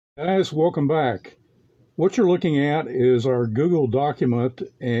Guys, welcome back. What you're looking at is our Google document,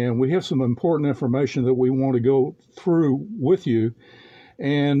 and we have some important information that we want to go through with you.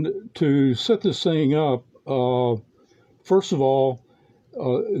 And to set this thing up, first of all,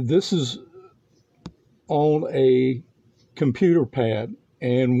 this is on a computer pad,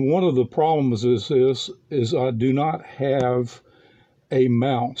 and one of the problems is I do not have a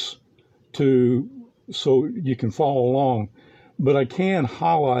mouse to so you can follow along, but I can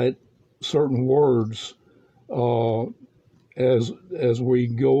highlight certain words uh, as we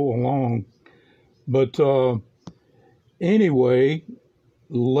go along. But anyway,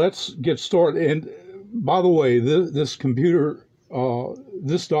 let's get started. And by the way, this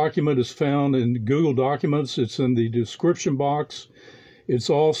document is found in Google Documents. It's in the description box. It's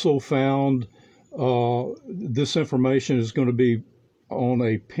also found. This information is going to be on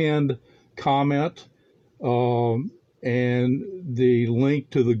a pinned comment. And the link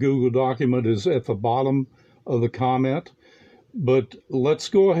to the Google document is at the bottom of the comment. But let's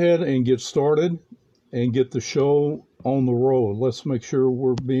go ahead and get started and get the show on the road. Let's make sure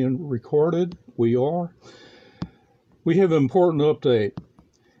we're being recorded. We are. We have an important update.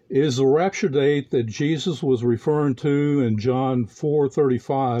 It is the rapture date that Jesus was referring to in John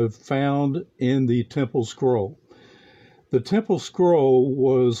 4:35 found in the temple scroll. The temple scroll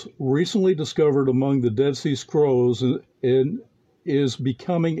was recently discovered among the Dead Sea Scrolls and is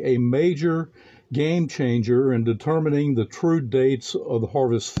becoming a major game changer in determining the true dates of the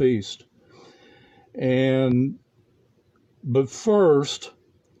harvest feast. But first,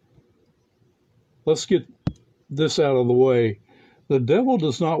 let's get this out of the way. The devil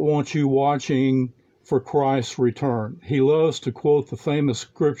does not want you watching for Christ's return. He loves to quote the famous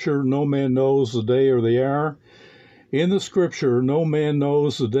scripture, "No man knows the day or the hour." In the scripture, "no man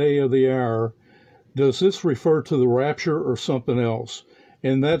knows the day or the hour," does this refer to the rapture or something else?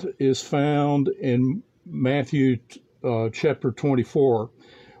 And that is found in Matthew chapter 24,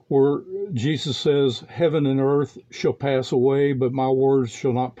 where Jesus says, "Heaven and earth shall pass away, but my words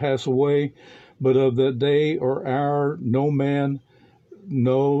shall not pass away. But of that day or hour no man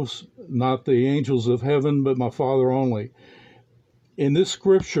knows, not the angels of heaven, but my Father only." In this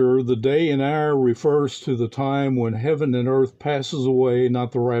scripture, the day and hour refers to the time when heaven and earth passes away,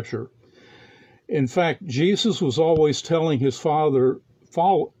 not the rapture. In fact, Jesus was always telling his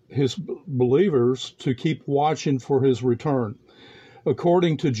his believers to keep watching for his return.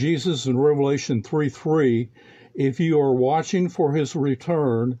 According to Jesus in Revelation 3:3, if you are watching for his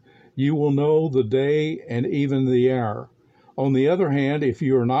return, you will know the day and even the hour. On the other hand, if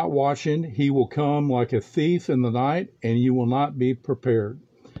you are not watching, he will come like a thief in the night, and you will not be prepared.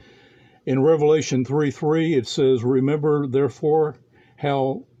 In Revelation 3:3, it says, "Remember therefore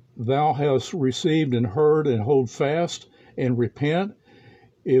how thou hast received and heard, and hold fast and repent.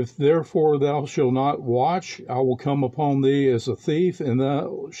 If therefore thou shalt not watch, I will come upon thee as a thief, and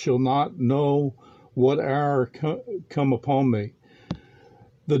thou shalt not know what hour come upon me."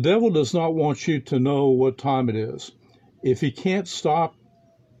 The devil does not want you to know what time it is. If he can't stop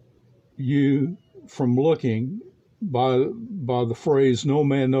you from looking by the phrase, "no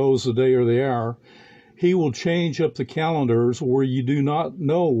man knows the day or the hour," he will change up the calendars where you do not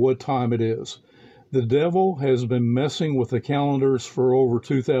know what time it is. The devil has been messing with the calendars for over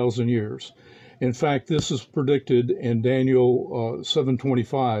 2,000 years. In fact, this is predicted in Daniel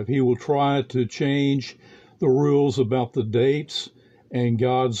 7:25. He will try to change the rules about the dates and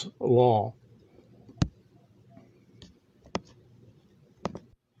God's law.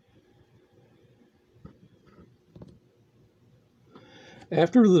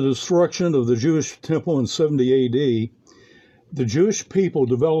 After the destruction of the Jewish temple in 70 AD, the Jewish people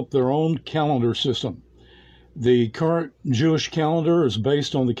developed their own calendar system. The current Jewish calendar is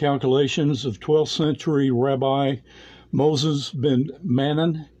based on the calculations of 12th century Rabbi Moses ben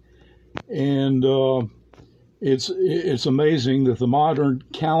Manan, and it's amazing that the modern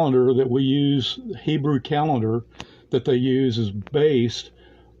calendar that we use, the Hebrew calendar that they use, is based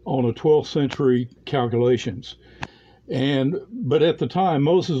on a 12th century calculations. But at the time,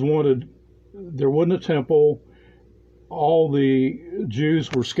 Moses wanted, there wasn't a temple. All the Jews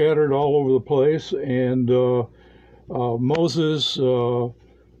were scattered all over the place, and Moses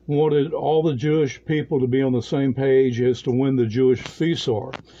wanted all the Jewish people to be on the same page as to when the Jewish feasts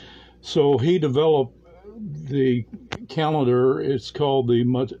are. So he developed the calendar. It's called the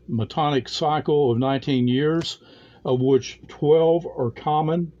Metonic cycle of 19 years, of which 12 are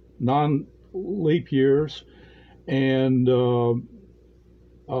common, non-leap years, and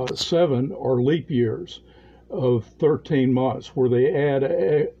 7 are leap years. of 13 months, where they add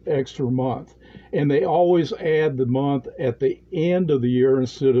an extra month. And they always add the month at the end of the year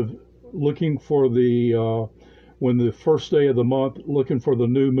instead of looking for when the first day of the month, looking for the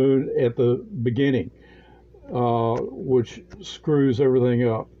new moon at the beginning, which screws everything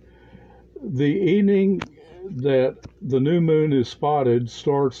up. The evening that the new moon is spotted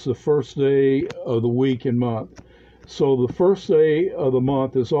starts the first day of the week and month. So the first day of the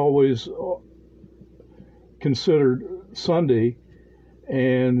month is always considered Sunday,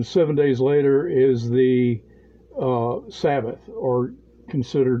 and 7 days later is the Sabbath, or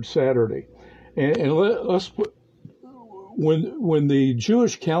considered Saturday. And let's put, when the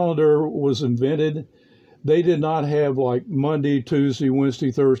Jewish calendar was invented, they did not have like Monday, Tuesday,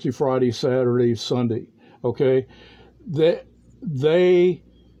 Wednesday, Thursday, Friday, Saturday, Sunday. Okay, they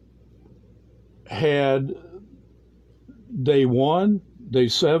had day 1, day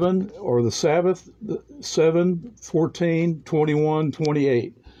 7, or the Sabbath, 7, 14, 21,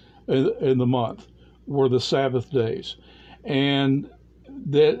 28 in the month were the Sabbath days. And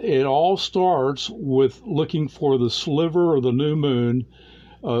that it all starts with looking for the sliver of the new moon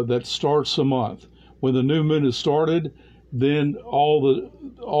that starts the month. When the new moon is started, then all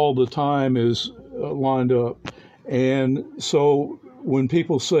the time is lined up. And so when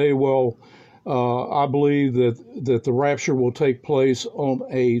people say, well, I believe that the rapture will take place on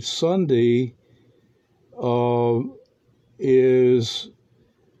a Sunday, is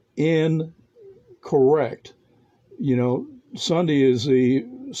incorrect. You know, Sunday is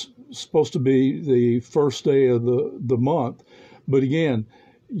supposed to be the first day of the month, but again,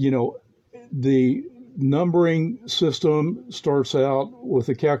 you know, the numbering system starts out with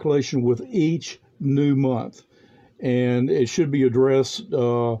a calculation with each new month, and it should be addressed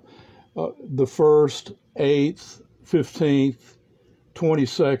the 1st, 8th, 15th,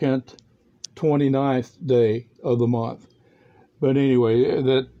 22nd, 29th day of the month. But anyway,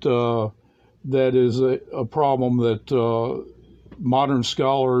 that is a problem that modern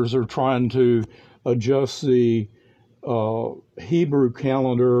scholars are trying to adjust the Hebrew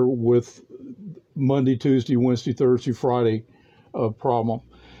calendar with Monday, Tuesday, Wednesday, Thursday, Friday problem.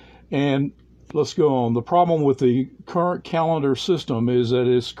 And let's go on. The problem with the current calendar system is that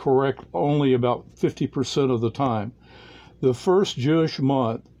it's correct only about 50% of the time. The first Jewish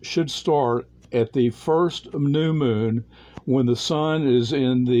month should start at the first new moon when the sun is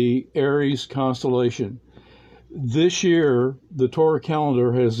in the Aries constellation. This year, the Torah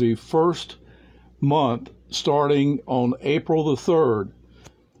calendar has the first month starting on April the 3rd.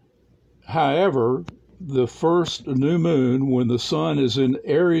 However, the first new moon when the sun is in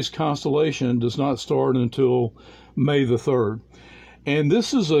Aries constellation does not start until May the 3rd. And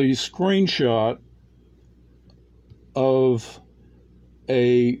this is a screenshot of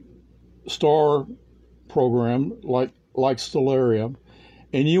a star program like Stellarium,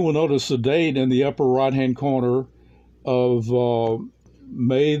 and you will notice the date in the upper right hand corner of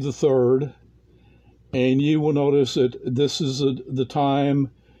May the 3rd, and you will notice that this is the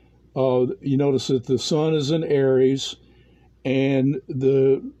time. You notice that the sun is in Aries, and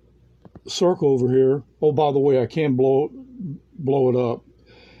the circle over here, oh, by the way, I can blow it up.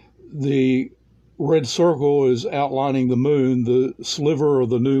 The red circle is outlining the moon, the sliver of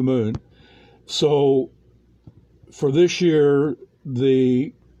the new moon. So for this year,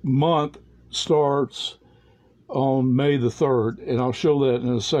 the month starts on May the 3rd, and I'll show that in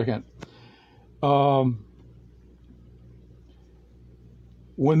a second.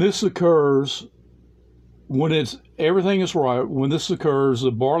 When this occurs, when everything is right, when this occurs, the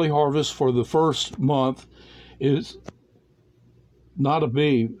barley harvest for the first month is not a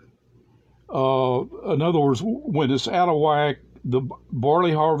B. In other words, when it's out of whack, the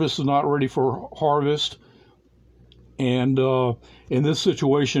barley harvest is not ready for harvest. And in this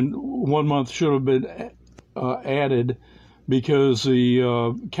situation, 1 month should have been added because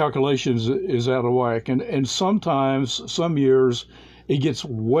the calculations is out of whack. And sometimes, some years, it gets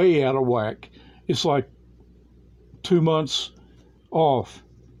way out of whack. It's like 2 months off.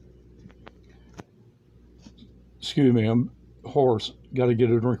 Excuse me, I'm hoarse. Got to get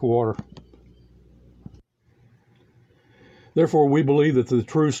a drink of water. Therefore, we believe that the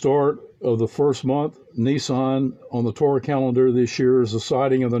true start of the first month, Nisan, on the Torah calendar this year is the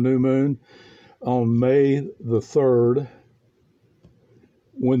sighting of the new moon on May the 3rd,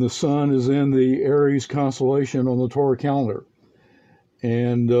 when the sun is in the Aries constellation on the Torah calendar.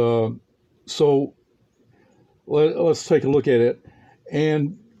 And so let's take a look at it.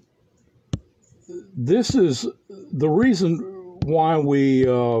 And this is the reason why we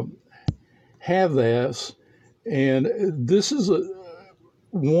have this. And this is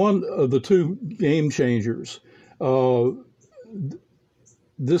one of the two game changers. Uh,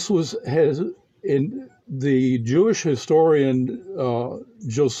 this has in the Jewish historian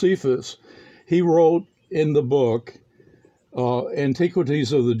Josephus. He wrote in the book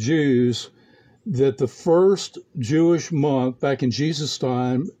Antiquities of the Jews that the first Jewish month back in Jesus'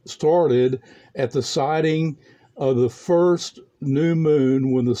 time started at the sighting of the first new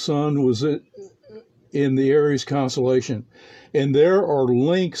moon when the sun was in the Aries constellation. And there are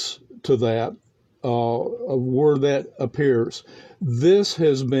links to that, of where that appears. This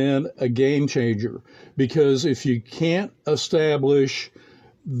has been a game changer, because if you can't establish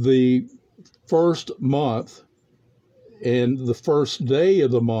the first month and the first day of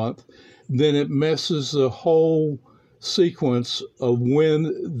the month, then it messes the whole sequence of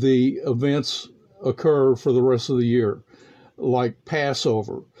when the events occur for the rest of the year, like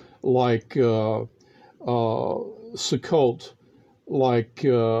Passover, like Sukkot, like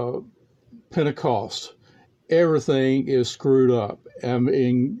Pentecost. Everything is screwed up. I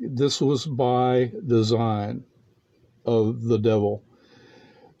mean, this was by design of the devil.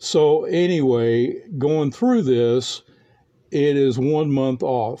 So anyway, going through this, it is 1 month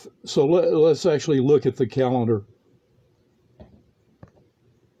off. So let's actually look at the calendar.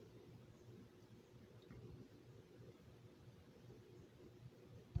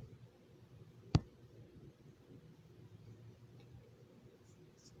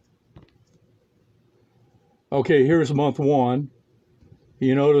 Okay, here's month 1.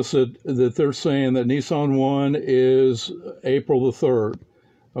 You notice that they're saying that Nisan 1 is April the 3rd.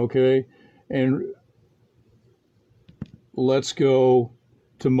 Okay, and let's go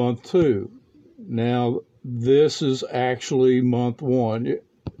to month 2. Now, this is actually month 1. You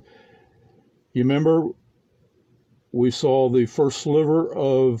remember we saw the first sliver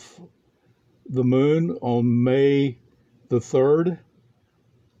of the moon on May the 3rd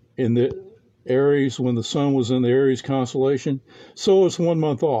in the Aries, when the sun was in the Aries constellation. So it's 1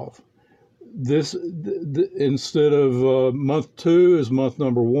 month off. This instead of month 2 is month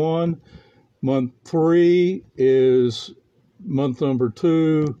number 1. Month 3 is month number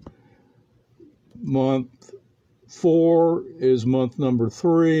 2. Month 4 is month number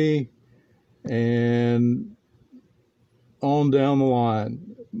 3, and on down the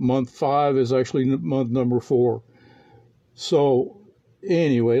line. Month 5 is actually month number 4. So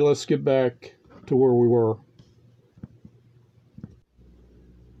anyway, let's get back to where we were.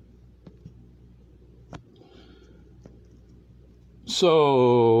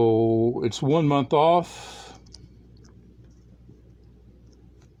 So it's 1 month off,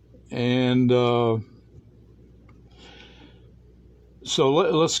 and so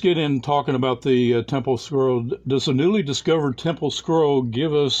let's get in talking about the temple scroll. Does the newly discovered temple scroll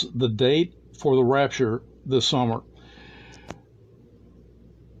give us the date for the rapture this summer?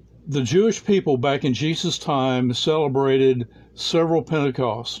 The Jewish people back in Jesus' time celebrated several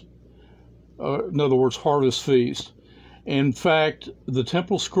Pentecosts, in other words, harvest feasts. In fact, the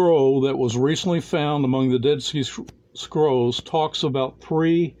temple scroll that was recently found among the Dead Sea Scrolls talks about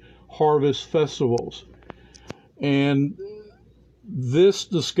 3 harvest festivals. And this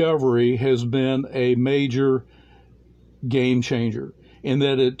discovery has been a major game changer in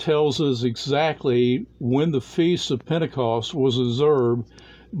that it tells us exactly when the Feast of Pentecost was observed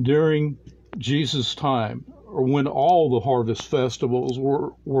during Jesus' time, or when all the harvest festivals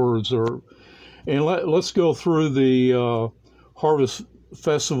were observed. And let's go through the harvest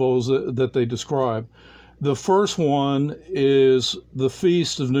festivals that they describe. The first one is the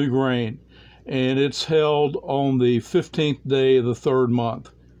Feast of New Grain, and it's held on the 15th day of the 3rd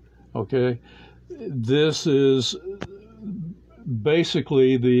month. Okay, this is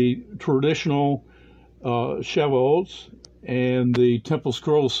basically the traditional Shavuot, and the temple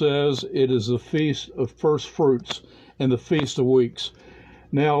scroll says it is the Feast of First Fruits and the Feast of Weeks.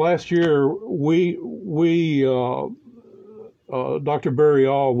 Now, last year, Dr.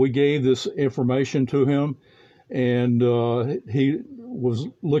 Barry, we gave this information to him, and he was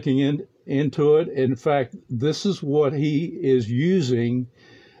looking into it. In fact, this is what he is using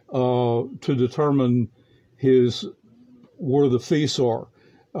to determine where the feasts are.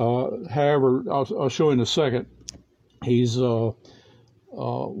 However, I'll show you in a second. He's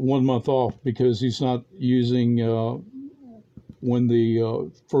 1 month off because he's not using when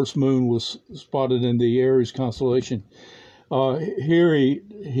the first moon was spotted in the Aries constellation. Here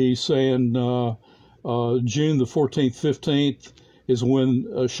he's saying June the 14th, 15th is when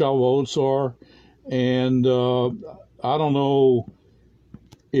Shavuots are, and I don't know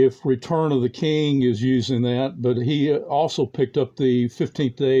if Return of the King is using that, but he also picked up the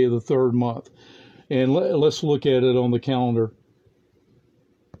 15th day of the 3rd month. And let's look at it on the calendar.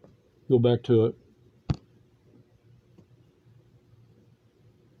 Go back to it.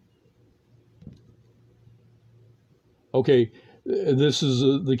 Okay, this is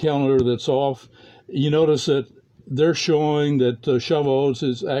the calendar that's off. You notice that they're showing that Shavuot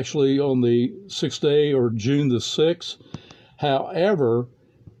is actually on the 6th day, or June the 6th. However,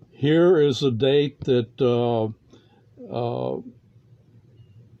 here is a date that the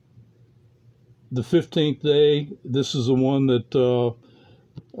 15th day. This is the one that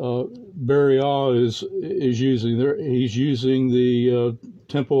Beria is using. There, he's using the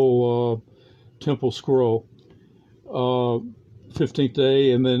temple scroll, 15th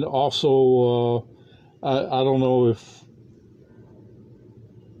day, and then also I don't know if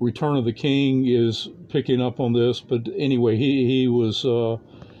Return of the King is picking up on this, but anyway, he was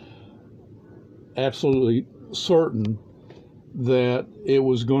absolutely certain that it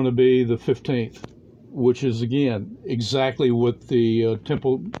was going to be the 15th, which is again exactly what the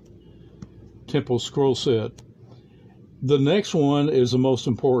temple scroll said. The next one is the most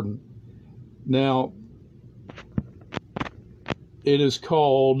important. Now, it is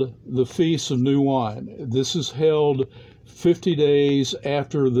called the Feast of New Wine. This is held 50 days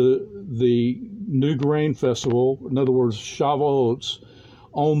after the New Grain Festival, in other words, Shavuot,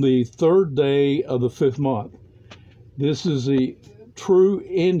 on the 3rd day of the 5th month. This is the true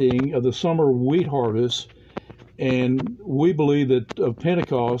ending of the summer wheat harvest, and we believe that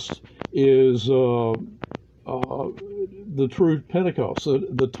Pentecost is the true Pentecost,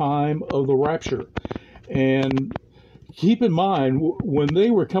 the time of the rapture. And keep in mind, when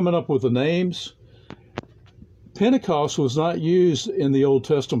they were coming up with the names, Pentecost was not used in the Old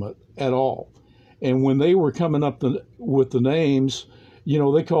Testament at all. And when they were coming up with the names, you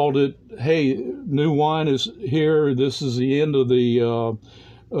know, they called it, hey, new wine is here. This is the end of the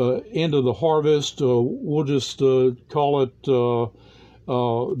harvest. We'll just call it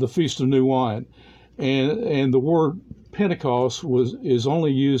the Feast of New Wine. And the word Pentecost is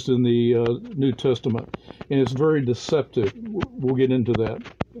only used in the New Testament, and it's very deceptive. We'll get into that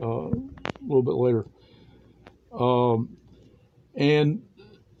a little bit later. And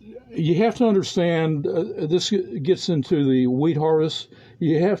you have to understand, this gets into the wheat harvest.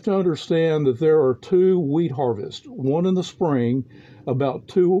 You have to understand that there are 2 wheat harvests, one in the spring, about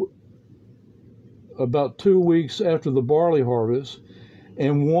two weeks after the barley harvest,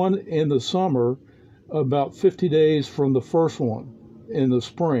 and one in the summer, about 50 days from the first one in the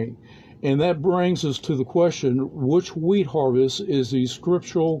spring. And that brings us to the question, which wheat harvest is the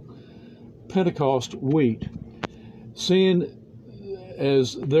scriptural Pentecost wheat? Seeing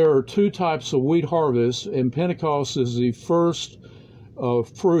as there are 2 types of wheat harvest, and Pentecost is the first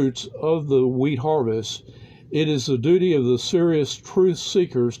fruits of the wheat harvest, it is the duty of the serious truth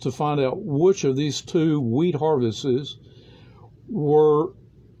seekers to find out which of these 2 wheat harvests were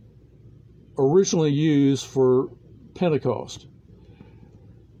originally used for Pentecost.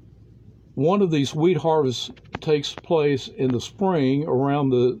 One of these wheat harvests takes place in the spring around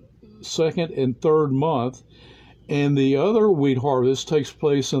the 2nd and 3rd month, and the other wheat harvest takes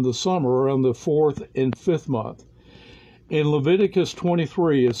place in the summer around the 4th and 5th month. In Leviticus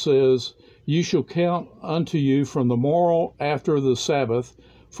 23, it says, "You shall count unto you from the morrow after the Sabbath,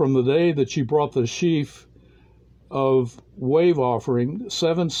 from the day that you brought the sheaf of wave offering,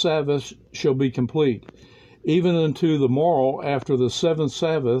 7 Sabbaths shall be complete. Even unto the morrow after the 7th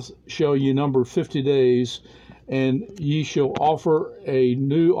Sabbath shall ye number 50 days, and ye shall offer a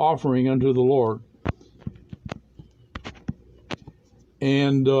new offering unto the Lord."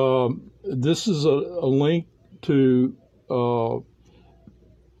 And this is a link to a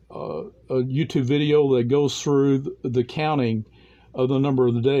YouTube video that goes through the counting of the number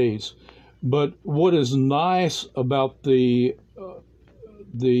of the days. But what is nice about the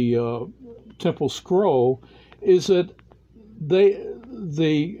temple scroll is that the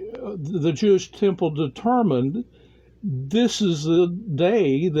Jewish temple determined this is the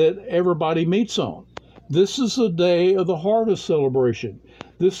day that everybody meets on. This is the day of the harvest celebration.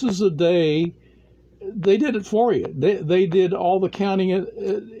 This is the day they did it for you. They did all the counting.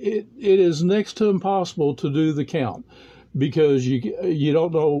 It is next to impossible to do the count because you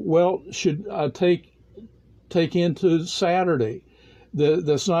don't know, well, should I take into Saturday?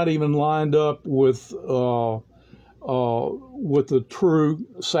 That's not even lined up with the true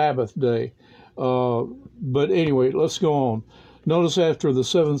Sabbath day. But anyway, let's go on. Notice after the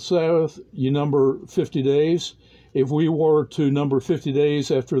 7th Sabbath, you number 50 days. If we were to number 50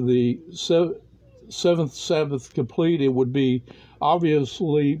 days after the 7th Sabbath complete, it would be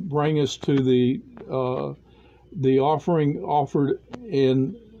obviously bring us to the offering offered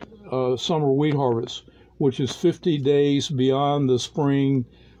in summer wheat harvest, which is 50 days beyond the spring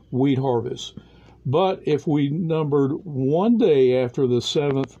wheat harvest. But if we numbered 1 day after the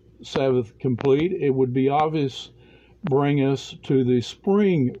 7th Sabbath complete, it would be obvious bring us to the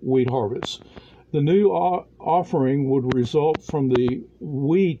spring wheat harvest. The new offering would result from the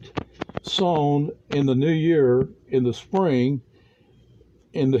wheat sown in the new year in the spring.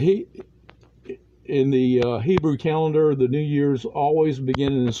 In the Hebrew calendar, the New Year's always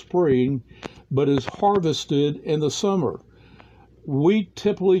begin in the spring, but is harvested in the summer. Wheat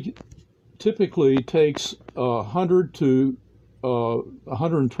typically takes 100 to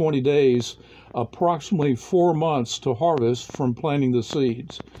 120 days, approximately 4 months to harvest from planting the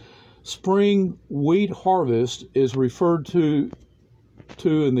seeds. Spring wheat harvest is referred to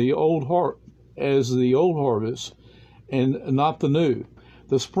in the as the old harvest and not the new.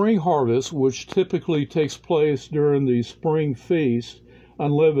 The spring harvest, which typically takes place during the spring feast,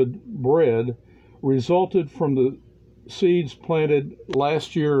 unleavened bread, resulted from the seeds planted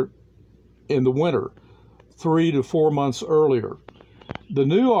last year in the winter, 3 to 4 months earlier. The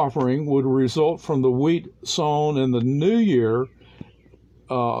new offering would result from the wheat sown in the new year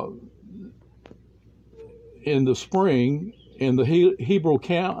in the spring. In the Hebrew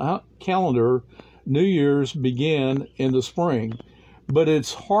calendar, New Year's began in the spring, but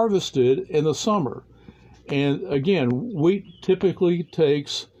it's harvested in the summer. And again, wheat typically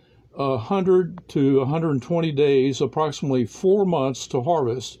takes 100 to 120 days, approximately 4 months to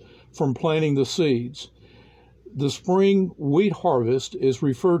harvest from planting the seeds. The spring wheat harvest is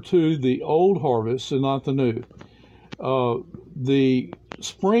referred to the old harvest and not the new. The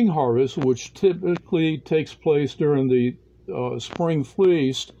spring harvest, which typically takes place during the spring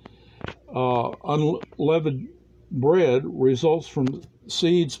feast, unleavened bread, results from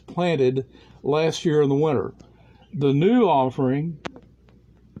seeds planted last year in the winter. The new offering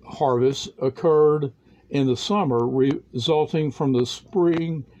harvest occurred in the summer, resulting from the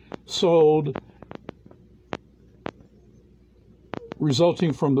spring sowed,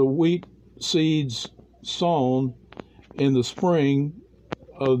 resulting from the wheat seeds sown in the spring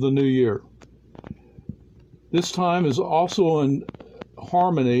of the new year. This time is also in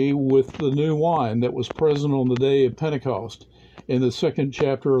harmony with the new wine that was present on the day of Pentecost in the second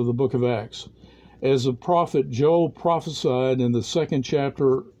chapter of the book of Acts. As the prophet Joel prophesied in the second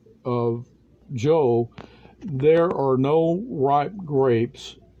chapter of Joel, there are no ripe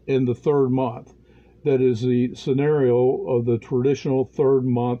grapes in the third month. That is the scenario of the traditional third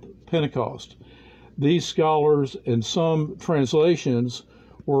month Pentecost. These scholars and some translations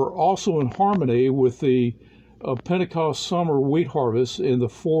were also in harmony with the Pentecost summer wheat harvest in the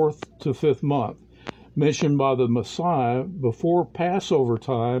 4th to 5th month, mentioned by the Messiah before Passover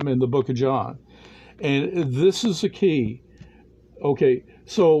time in the book of John. And this is the key. Okay,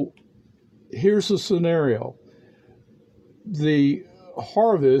 so here's the scenario. The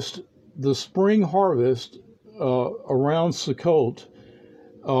harvest, the spring harvest around Sukkot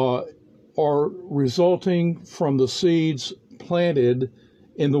are resulting from the seeds planted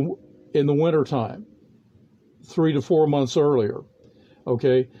in the wintertime, 3 to 4 months earlier.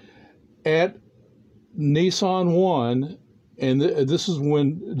 Okay, at Nisan 1, and this is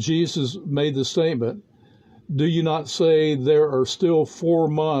when Jesus made the statement, "Do you not say there are still 4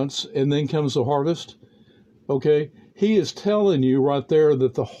 months and then comes the harvest?" Okay, he is telling you right there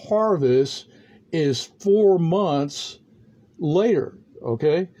that the harvest is 4 months later.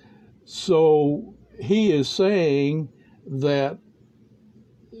 Okay, so he is saying that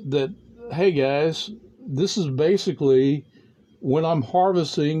hey guys, this is basically when I'm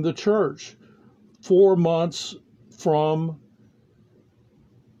harvesting the church, 4 months from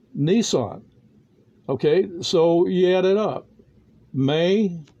Nisan. Okay, so you add it up.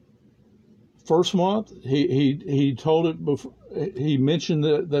 May, first month, he told it before, he mentioned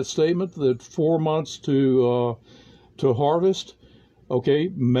that statement that 4 months to harvest.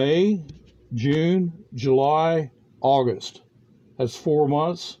 Okay, May, June, July, August. That's 4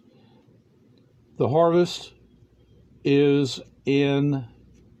 months. The harvest is in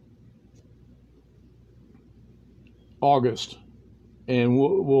August, and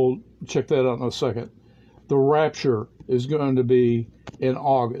we'll check that out in a second. The rapture is going to be in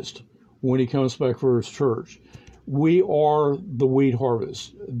August when he comes back for his church. We are the wheat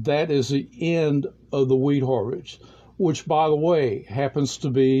harvest. That is the end of the wheat harvest, which, by the way, happens to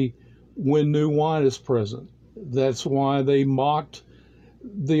be when new wine is present. That's why they mocked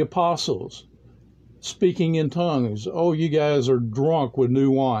the apostles, speaking in tongues. Oh, you guys are drunk with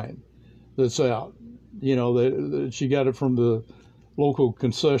new wine that's out. You know, she got it from the local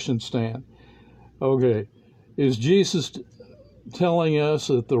concession stand. Okay, is Jesus telling us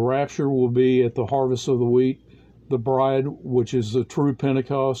that the rapture will be at the harvest of the wheat, the bride, which is the true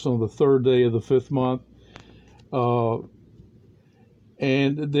Pentecost on the 3rd day of the 5th month?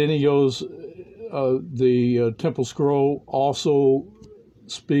 And then he goes, the temple scroll also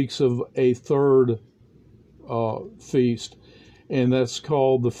speaks of a third feast, and that's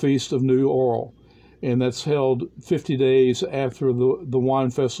called the Feast of New Oil, and that's held 50 days after the wine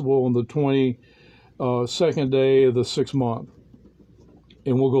festival on the 22nd day of the 6th month.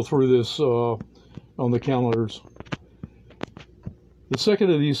 And we'll go through this on the calendars. The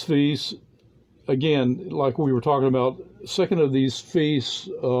second of these feasts, again, like we were talking about, second of these feasts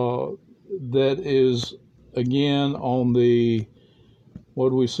that is, again, on the, what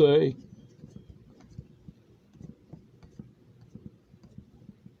do we say?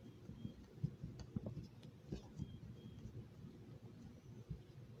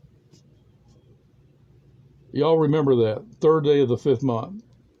 Y'all remember that, third day of the 5th month.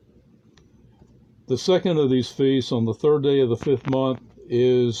 The second of these feasts on the third day of the 5th month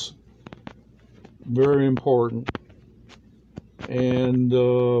is very important. And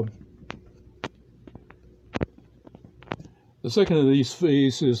the second of these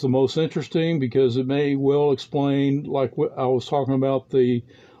feasts is the most interesting because it may well explain, like I was talking about, the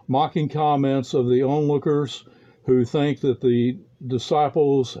mocking comments of the onlookers who think that the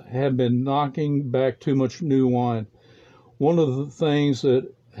disciples have been knocking back too much new wine. One of the things that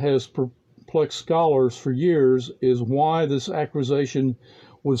has perplexed scholars for years is why this accusation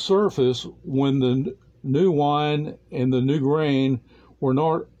would surface when the new wine and the new grain were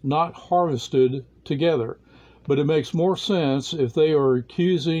not harvested together. But it makes more sense if they are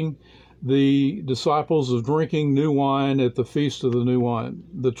accusing the disciples of drinking new wine at the Feast of the New Wine,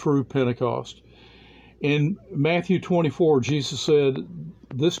 the true Pentecost. In Matthew 24, Jesus said,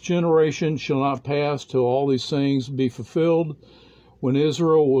 "This generation shall not pass till all these things be fulfilled." When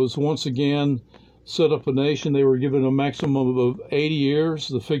Israel was once again set up a nation, they were given a maximum of 80 years,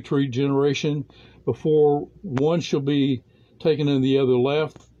 the fig tree generation, before one shall be taken and the other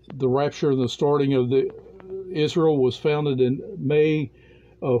left. The rapture and the starting of Israel was founded in May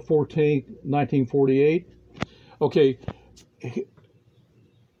 14th, 1948. Okay,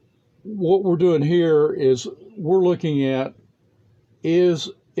 what we're doing here is we're looking at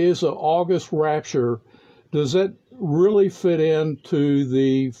is an August rapture, does that really fit into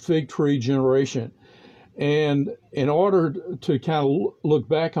the fig tree generation? And in order to kind of look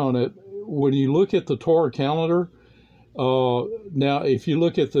back on it, when you look at the Torah calendar, now if you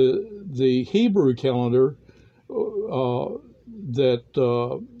look at the Hebrew calendar that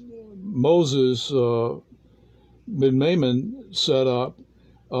Moses ben Maimon set up,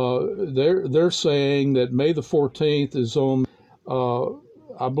 they're saying that May the 14th is on,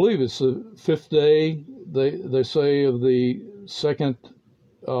 I believe it's the 5th day, they say, of the 2nd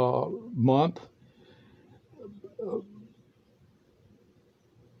month.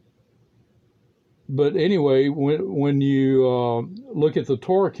 But anyway, when you look at the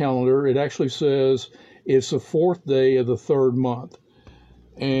Torah calendar, it actually says it's the 4th day of the 3rd month.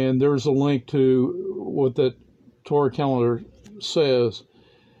 And there's a link to what that Torah calendar says.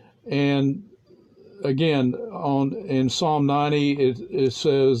 And again, in Psalm 90, it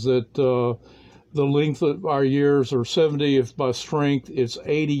says that the length of our years are 70. If by strength, it's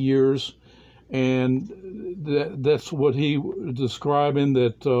 80 years. And that's what he was describing,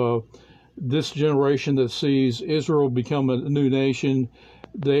 that this generation that sees Israel become a new nation,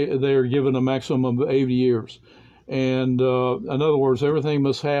 they are given a maximum of 80 years. And in other words, everything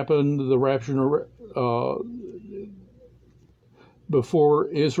must happen, the rapture, before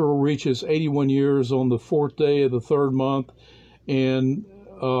Israel reaches 81 years on the 4th day of the 3rd month in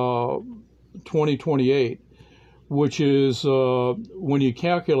 2028, which is, when you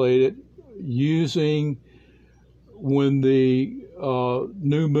calculate it, using when the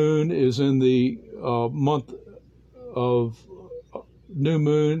new moon is in the month of new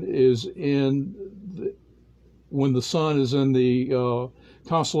moon is in when the sun is in the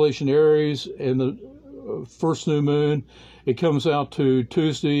constellation Aries, and the first new moon, it comes out to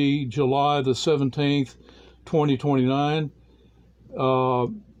Tuesday, July the 17th, 2029.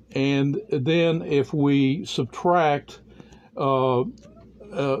 And then if we subtract 7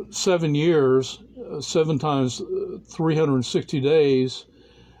 years, 7 times 360 days,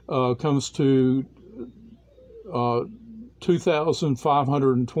 comes to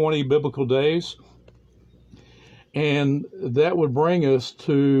 2,520 biblical days. And that would bring us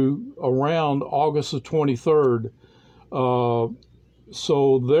to around August the 23rd.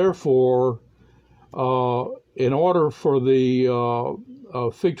 So therefore, in order for the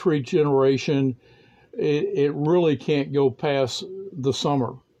fig tree generation, it really can't go past the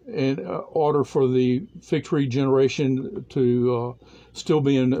summer in order for the fig tree generation to still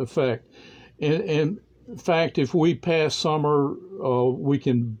be in effect. And fact, if we pass summer, we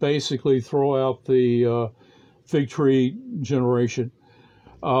can basically throw out the fig tree generation.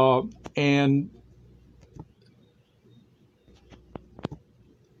 And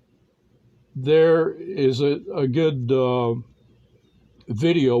there is a good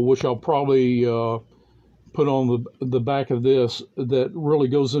video, which I'll probably put on the back of this, that really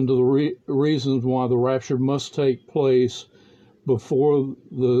goes into the reasons why the rapture must take place before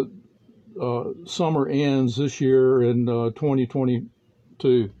the summer ends this year in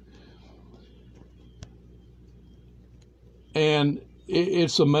 2022. And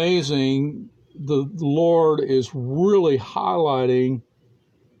it's amazing. The Lord is really highlighting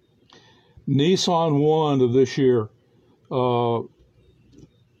Nissan 1 of this year.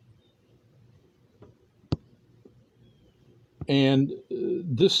 And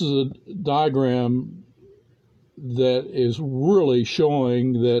this is a diagram that is really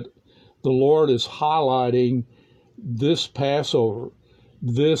showing that the Lord is highlighting this Passover,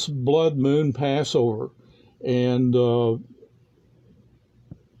 this blood moon Passover. And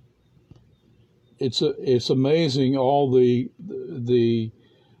it's amazing all the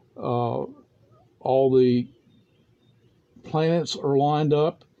planets are lined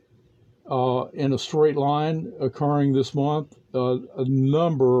up in a straight line occurring this month. A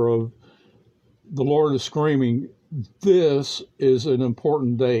number of the Lord is screaming, this is an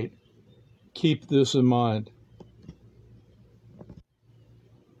important date. Keep this in mind.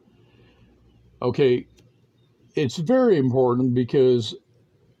 Okay, it's very important because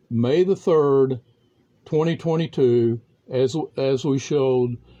May the 3rd, 2022, as we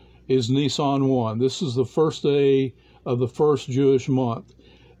showed, is Nissan 1. This is the first day of the first Jewish month.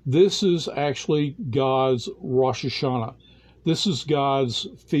 This is actually God's Rosh Hashanah. This is God's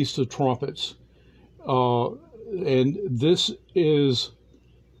Feast of Trumpets. And this is,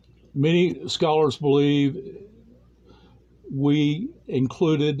 many scholars believe, we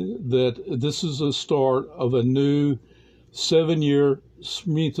included that this is the start of a new 7-year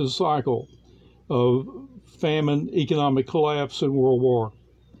Shemitah cycle of famine, economic collapse, and world war.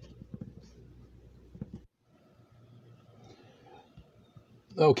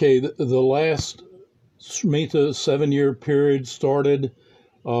 Okay, the last Shemitah 7-year period started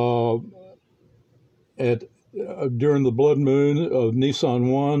during the blood moon of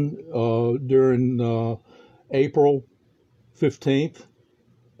Nissan 1 during April 15th.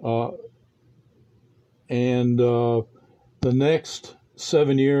 And the next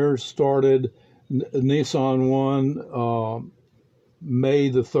 7 years started Nissan 1 May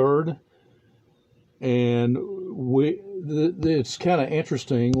the 3rd. And it's kind of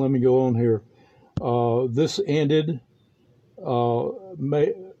interesting. Let me go on here. This ended,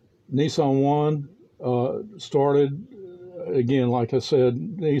 Nissan 1 started, again, like I said,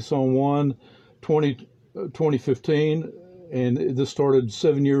 Nissan 1 2015, and this started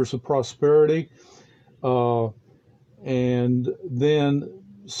 7 years of prosperity, and then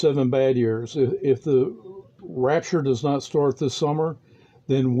 7 bad years. If the rapture does not start this summer,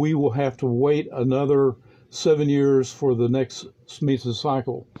 then we will have to wait another 7 years for the next Shemitah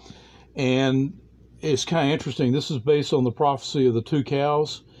cycle. And it's kind of interesting. This is based on the prophecy of the 2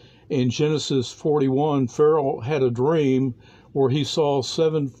 cows. In Genesis 41, Pharaoh had a dream where he saw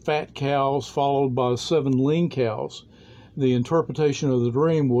 7 fat cows followed by 7 lean cows. The interpretation of the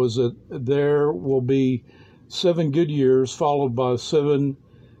dream was that there will be 7 good years followed by 7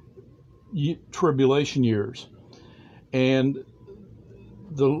 tribulation years. And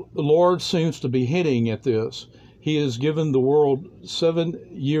the Lord seems to be hinting at this. He has given the world 7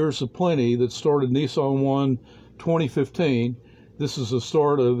 years of plenty that started Nissan 1 2015. This is the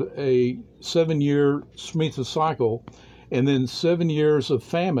start of a 7-year Shemitah cycle, and then 7 years of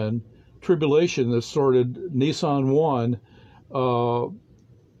famine, tribulation that started Nissan 1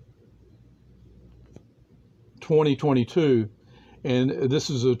 2022. And this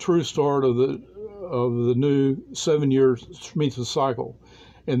is a true start of the new 7-year Shemitah cycle.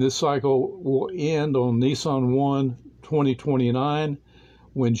 And this cycle will end on Nissan 1 2029,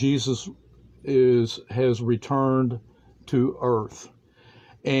 when Jesus has returned to earth.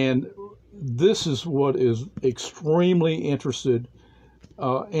 And this is what is extremely interesting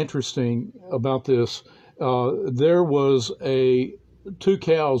about this. There was 2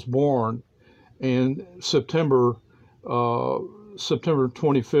 cows born in September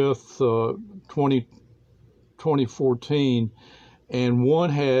 25th, 2014, and one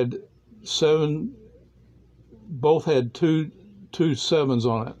had 7, both had two 7s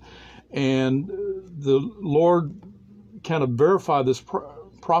on it. And the Lord kind of verified this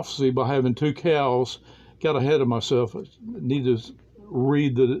prophecy by having 2 cows. Got ahead of myself. I need to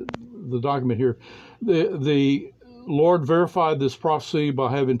read the the document here. The Lord verified this prophecy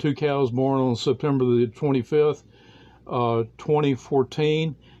by having two cows born on September the 25th,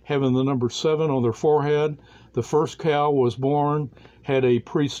 2014, having the number 7 on their forehead. The first cow was born, had a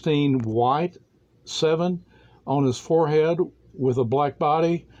pristine white 7 on his forehead with a black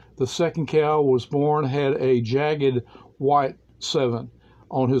body. The second cow was born, had a jagged white 7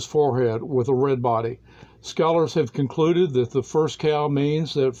 on his forehead with a red body. Scholars have concluded that the first cow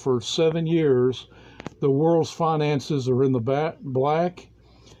means that for 7 years the world's finances are in the black,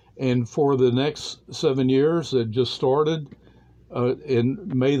 and for the next 7 years that just started in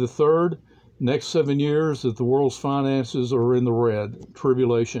May the 3rd, next 7 years that the world's finances are in the red,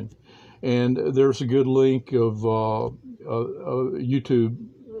 tribulation. And there's a good link of YouTube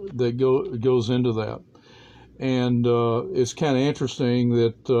that goes into that. And it's kind of interesting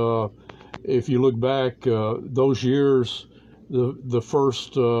that if you look back, those years, the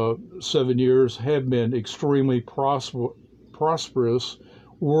first 7 years have been extremely prosperous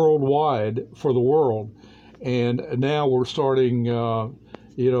worldwide for the world. And now we're starting, after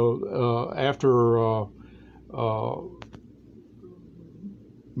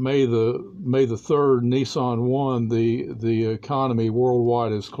May the 3rd, Nissan won, the economy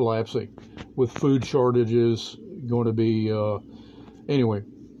worldwide is collapsing, with food shortages going to be anyway.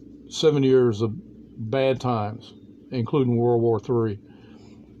 7 years of bad times, including World War III,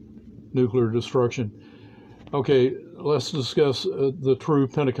 nuclear destruction. Okay, let's discuss the true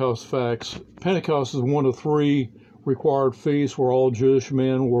Pentecost facts. Pentecost is one of 3 required feasts where all Jewish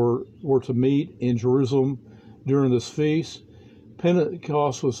men were to meet in Jerusalem during this feast.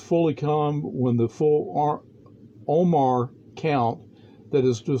 Pentecost was fully come when the full Omer count that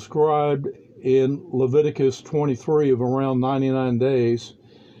is described in Leviticus 23 of around 99 days.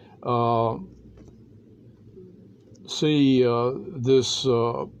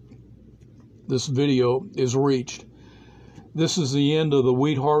 This video is reached. This is the end of the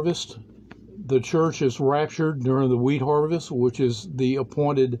wheat harvest. The church is raptured during the wheat harvest, which is the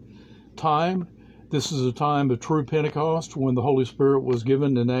appointed time. This is a time of true Pentecost when the Holy Spirit was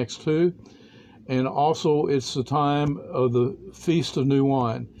given in Acts 2. And also it's the time of the Feast of New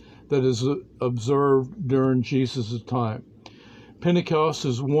Wine that is observed during Jesus' time. Pentecost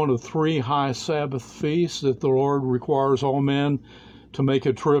is one of 3 high Sabbath feasts that the Lord requires all men to make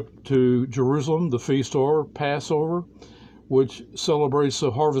a trip to Jerusalem, the feast or Passover, which celebrates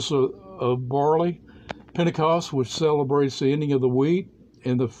the harvest of barley, Pentecost, which celebrates the ending of the wheat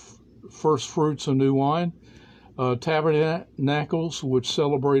and the first fruits of new wine, Tabernacles, which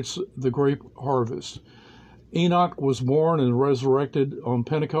celebrates the grape harvest. Enoch was born and resurrected on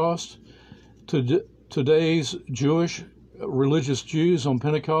Pentecost. Today's religious Jews on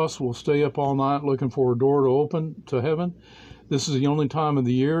Pentecost will stay up all night looking for a door to open to heaven. This is the only time of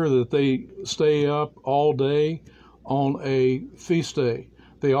the year that they stay up all day on a feast day.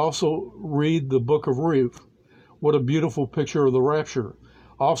 They also read the book of Ruth. What a beautiful picture of the rapture.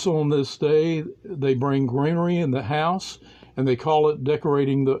 Also on this day, they bring greenery in the house, and they call it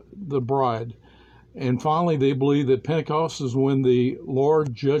decorating the bride. And finally, they believe that Pentecost is when the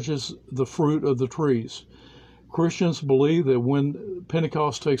Lord judges the fruit of the trees. Christians believe that when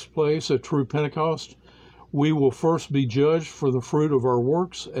Pentecost takes place, at true Pentecost, we will first be judged for the fruit of our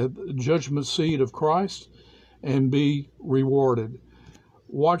works at the judgment seat of Christ and be rewarded.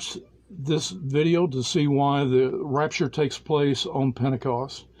 Watch this video to see why the rapture takes place on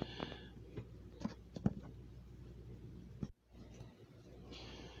Pentecost.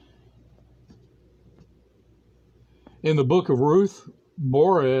 In the book of Ruth,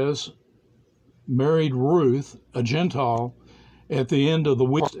 Boaz married Ruth, a Gentile, at the end of the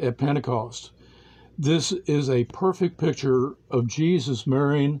week at Pentecost. This is a perfect picture of Jesus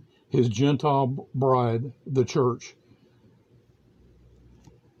marrying his Gentile bride, the church.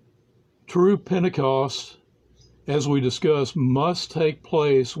 True Pentecost, as we discussed, must take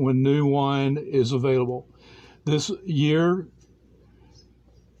place when new wine is available. This year,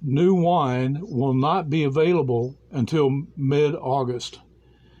 new wine will not be available until mid-August.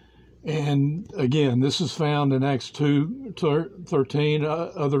 And again, this is found in Acts 2:13.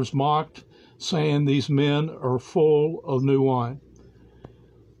 Others mocked, saying these men are full of new wine.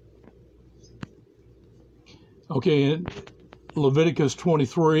 Okay, in Leviticus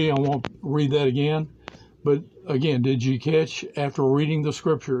 23, I won't read that again. But again, did you catch, after reading the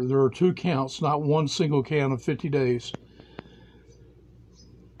scripture, there are 2 counts, not one single count of 50 days.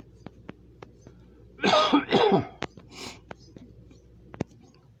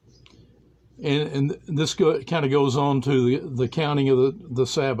 And this kind of goes on to the counting of the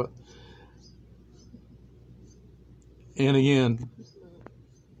Sabbath. And again,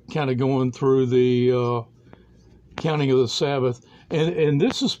 kind of going through the counting of the Sabbath. And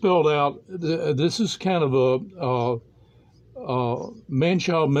this is spelled out. This is kind of a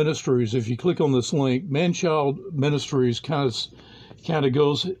Man-Child Ministries. If you click on this link, Man-Child Ministries kind of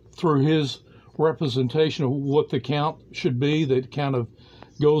goes through his representation of what the count should be. That kind of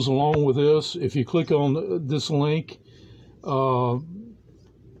goes along with this. If you click on this link,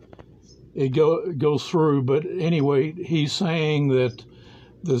 it goes through. But anyway, he's saying that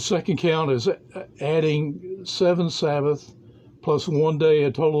the second count is adding 7 Sabbaths plus 1 day,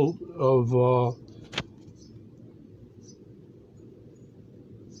 a total of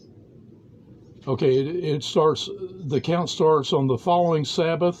it starts. The count starts on the following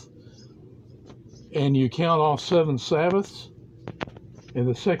Sabbath, and you count off 7 Sabbaths. And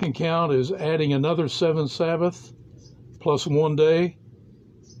the second count is adding another 7 Sabbaths plus 1 day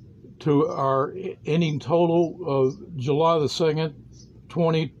to our ending total of July the 2nd,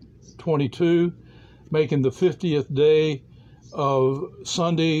 2022, making the 50th day of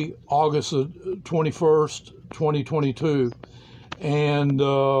Sunday, August 21st, 2022. And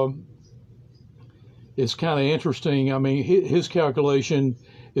it's kind of interesting. I mean, his calculation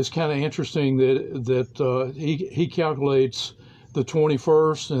is kind of interesting that he calculates the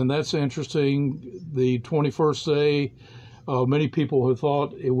 21st, and that's interesting. The 21st day, many people have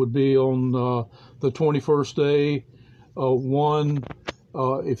thought it would be on the 21st day.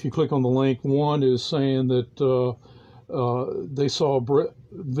 If you click on the link, 1 is saying that they saw a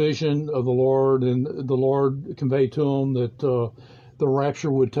vision of the Lord, and the Lord conveyed to them that the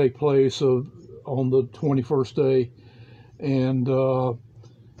rapture would take place on the 21st day. And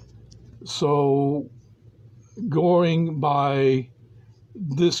so going by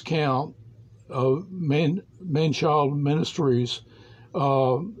this count of Man-Child Ministries,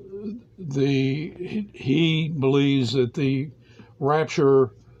 he believes that the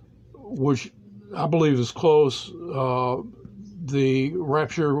rapture, which I believe is close, the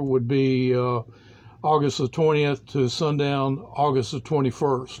rapture would be August the 20th to sundown, August the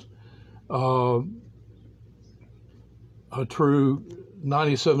 21st. A true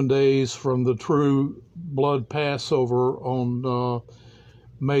 97 days from the true blood Passover on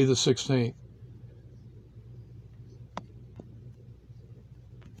May the 16th.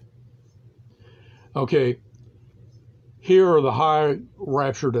 Okay, here are the high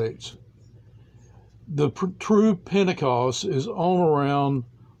rapture dates. The true Pentecost is on around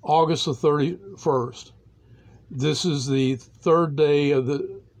August the 31st. This is the 3rd day of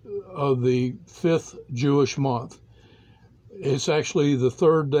the 5th Jewish month. It's actually the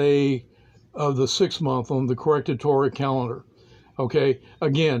 3rd day of the 6th month on the corrected Torah calendar. Okay,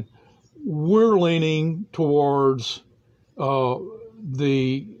 again, we're leaning towards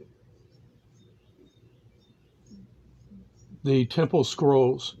the temple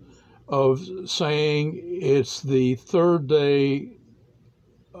scrolls of saying it's the 3rd day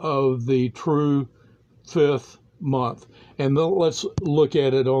of the true 5th month. And let's look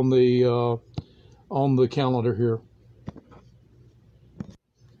at it on the calendar here.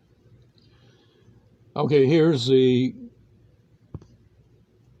 Okay, here's the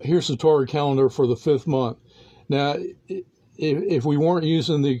Torah calendar for the 5th month. Now, if we weren't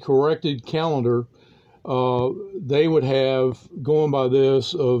using the corrected calendar, they would have, going by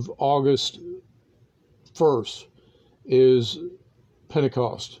this, of August 1st is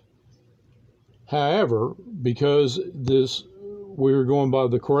Pentecost. However, because we're going by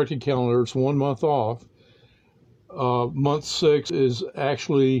the corrected calendar, it's 1 month off. Month 6 is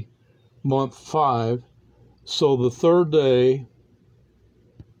actually month 5. So the 3rd day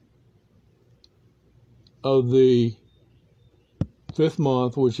of the 5th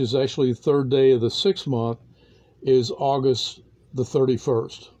month, which is actually the 3rd day of the 6th month, is August the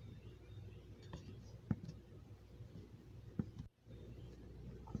 31st.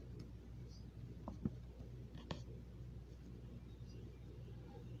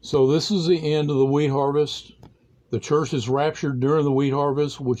 So this is the end of the wheat harvest. The church is raptured during the wheat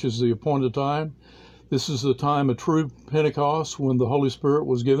harvest, which is the appointed time. This is the time of true Pentecost, when the Holy Spirit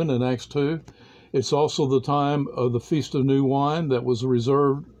was given in Acts 2. It's also the time of the Feast of New Wine that was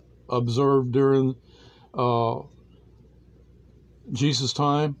observed during Jesus'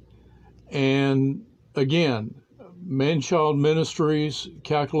 time. And again, Man-Child Ministries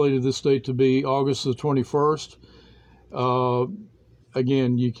calculated this date to be August the 21st.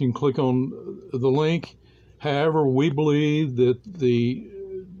 Again, you can click on the link. However, we believe that the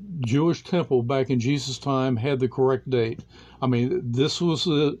Jewish temple back in Jesus' time had the correct date. I mean, this was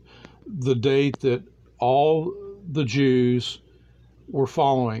the date that all the Jews were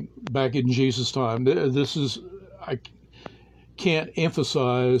following back in Jesus' time. I can't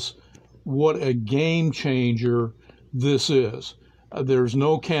emphasize what a game changer this is. There's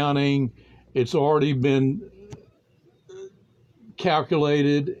no counting. It's already been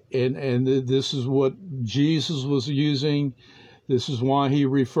calculated, and this is what Jesus was using. This is why he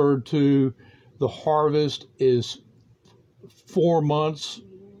referred to the harvest is 4 months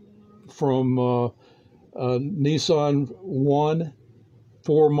from Nisan 1,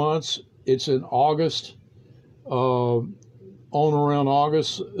 4 months. It's in August, on around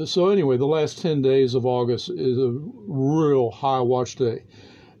August. So anyway, the last 10 days of August is a real high watch day.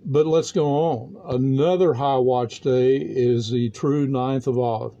 But let's go on. Another high watch day is the true 9th of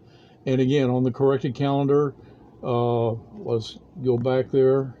Av. And again, on the corrected calendar, let's go back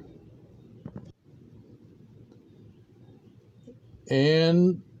there.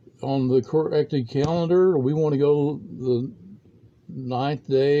 And on the corrected calendar, we want to go the 9th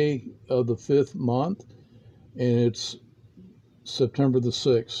day of the 5th month, and it's September the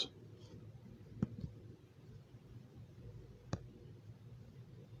 6th.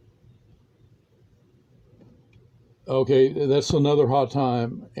 Okay, that's another hot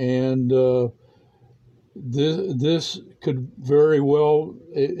time, and this could very well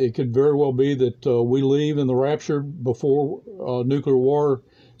it could very well be that we leave in the rapture before nuclear war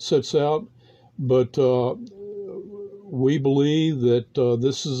sets out, but we believe that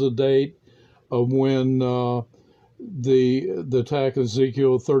this is a date of when the attack of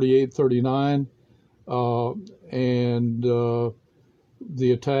Ezekiel 38:39 and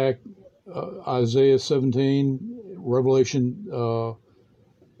the attack Isaiah 17. Revelation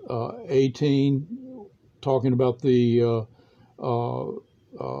 18, talking about the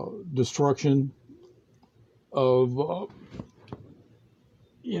destruction of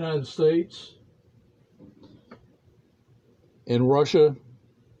United States and Russia,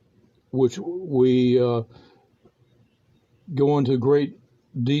 which we go into great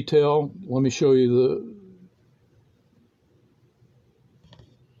detail. Let me show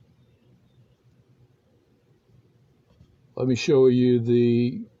you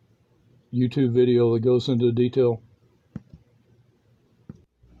the YouTube video that goes into detail.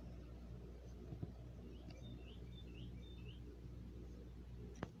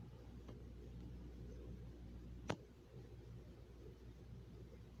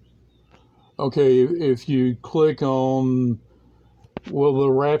 Okay, if you click on, will the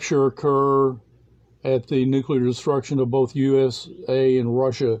rapture occur at the nuclear destruction of both USA and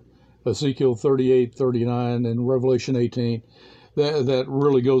Russia, Ezekiel 38:39 and Revelation 18, that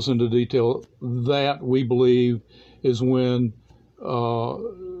really goes into detail. That, we believe, is when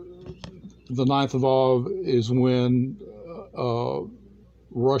the 9th of Av is when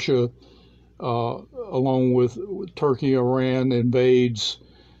Russia, along with Turkey, Iran, invades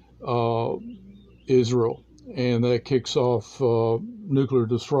Israel, and that kicks off nuclear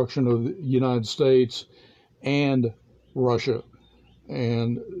destruction of the United States and Russia.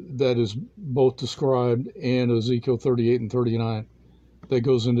 And that is both described in Ezekiel 38 and 39. That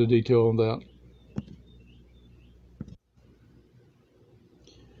goes into detail on that.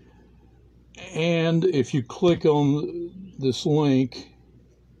 And if you click on this link,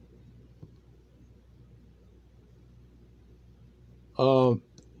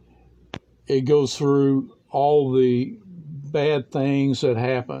 it goes through all the bad things that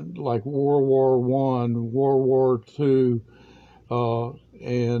happened, like World War I, World War II,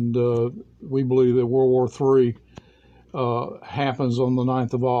 and we believe that World War III happens on the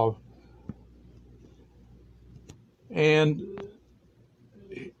 9th of Av. And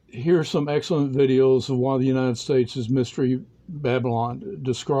here's some excellent videos of why the United States is Mystery Babylon,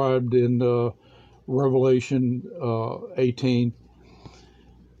 described in Revelation 18.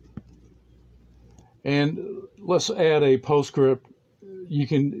 And let's add a postscript. You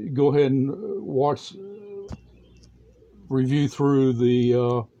can go ahead and review through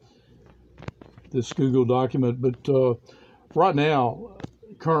this Google document. But right now,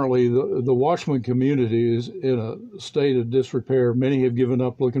 currently, the Watchman community is in a state of disrepair. Many have given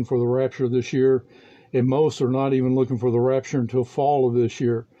up looking for the rapture this year, and most are not even looking for the rapture until fall of this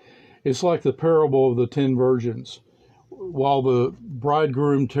year. It's like the parable of the 10 virgins. While the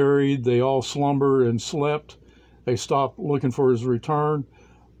bridegroom tarried, they all slumbered and slept. They stopped looking for his return.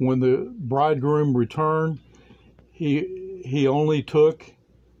 When the bridegroom returned, he only took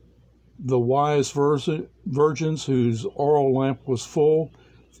the wise virgins whose oil lamp was full,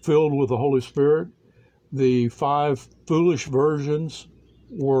 filled with the Holy Spirit. The 5 foolish virgins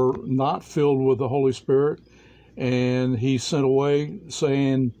were not filled with the Holy Spirit, and he sent away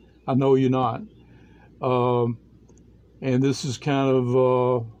saying, I know you not. And this is kind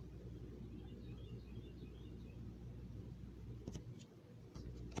of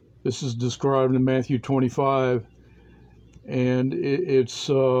This is described in Matthew 25, and it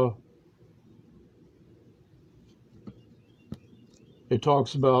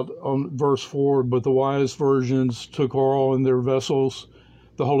talks about on verse 4, but the wise virgins took oil in their vessels,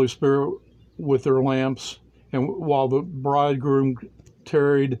 the Holy Spirit with their lamps, and while the bridegroom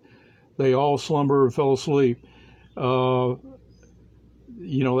tarried, they all slumbered and fell asleep. That's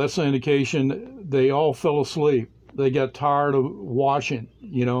an indication they all fell asleep. They got tired of watching,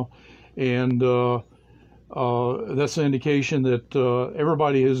 and that's an indication that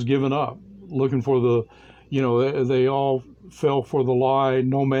everybody has given up, looking for they all fell for the lie.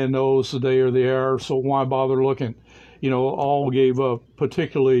 No man knows the day or the hour, so why bother looking? All gave up,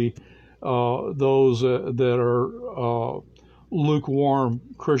 particularly those that are lukewarm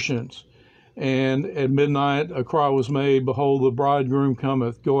Christians. And at midnight a cry was made, behold, the bridegroom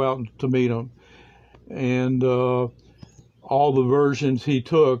cometh, go out to meet him. And all the virgins he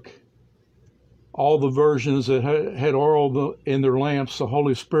took, all the virgins that had oil in their lamps, the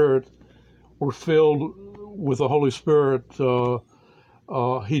Holy Spirit, were filled with the Holy Spirit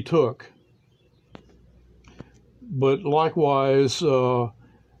he took. But likewise, the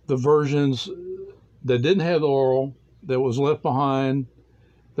virgins that didn't have the oil, that was left behind,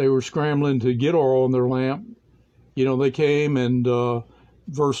 they were scrambling to get oil in their lamp. They came, and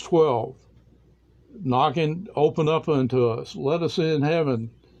verse 12, knocking, open up unto us, let us in heaven.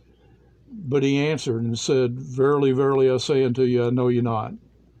 But he answered and said, verily, verily, I say unto you, I know you not.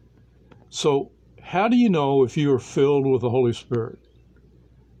 So how do you know if you are filled with the Holy Spirit?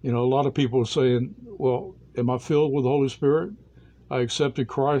 A lot of people are saying, well, am I filled with the Holy Spirit? I accepted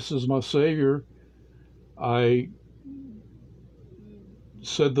Christ as my Savior. I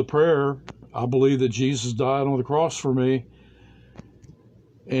said the prayer. I believe that Jesus died on the cross for me.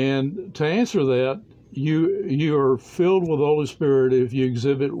 And to answer that, you are filled with the Holy Spirit if you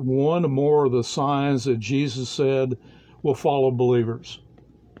exhibit one or more of the signs that Jesus said will follow believers.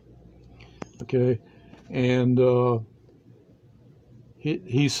 Okay? And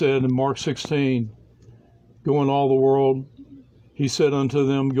he said in Mark 16, go in all the world. He said unto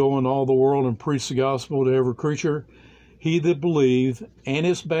them, go in all the world and preach the gospel to every creature. He that believeth and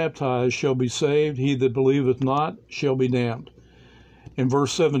is baptized shall be saved. He that believeth not shall be damned. In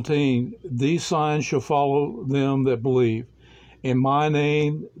verse 17, these signs shall follow them that believe. In my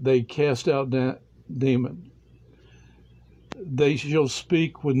name they cast out demons. They shall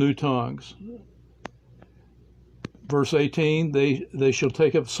speak with new tongues. Verse 18, they shall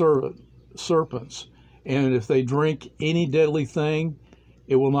take up serpents. And if they drink any deadly thing,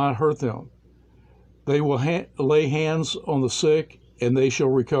 it will not hurt them. They will lay hands on the sick, and they shall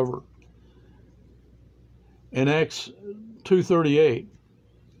recover. In Acts 2:38,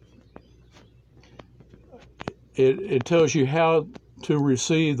 it tells you how to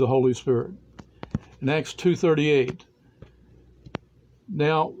receive the Holy Spirit. In Acts 2:38,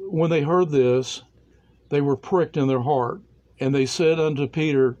 now when they heard this, they were pricked in their heart, and they said unto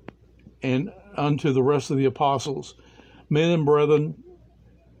Peter and unto the rest of the apostles, men and brethren,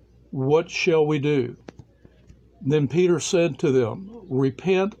 what shall we do? Then Peter said to them,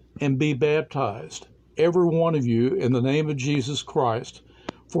 repent and be baptized, every one of you, in the name of Jesus Christ,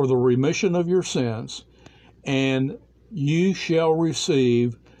 for the remission of your sins, and you shall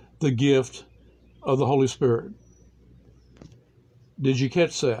receive the gift of the Holy Spirit. Did you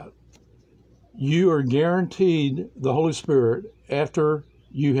catch that? You are guaranteed the Holy Spirit after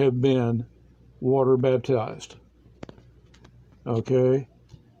you have been water baptized. Okay?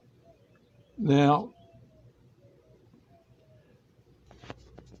 Now,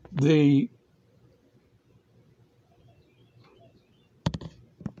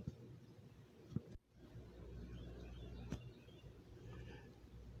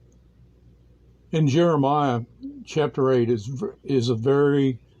 in Jeremiah chapter 8 is a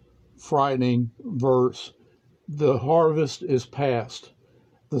very frightening verse. The harvest is past.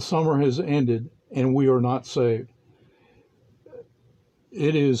 The summer has ended, and we are not saved.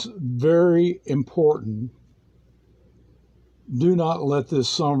 It is very important. Do not let this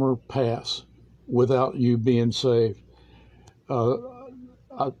summer pass without you being saved.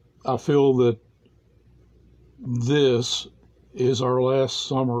 I feel that this is our last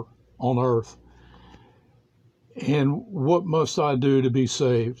summer on earth. And what must I do to be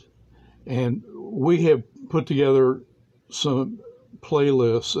saved? And we have put together some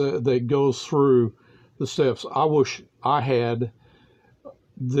playlists that goes through the steps. I wish I had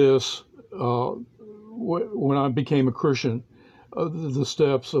this when I became a Christian, the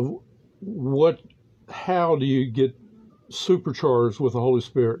steps of how do you get supercharged with the Holy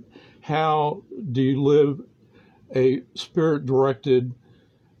Spirit? How do you live a Spirit-directed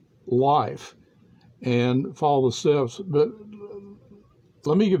life and follow the steps. But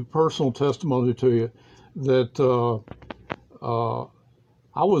let me give personal testimony to you that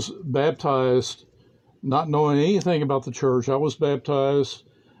I was baptized not knowing anything about the church. I was baptized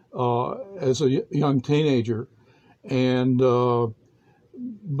as a young teenager, and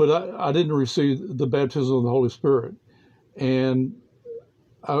but I didn't receive the baptism of the Holy Spirit. And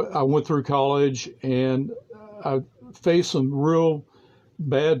I went through college, and I faced some real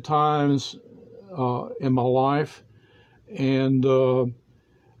bad times in my life, and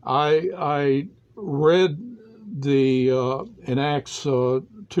I read in Acts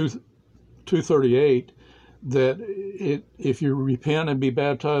 2:38 that if you repent and be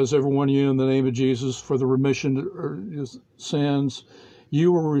baptized, every one of you, in the name of Jesus for the remission of your sins,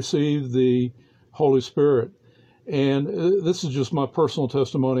 you will receive the Holy Spirit. And this is just my personal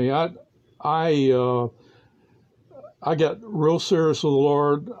testimony. I got real serious with the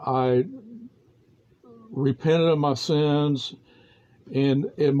Lord. I repented of my sins.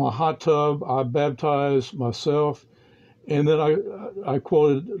 And in my hot tub, I baptized myself. And then I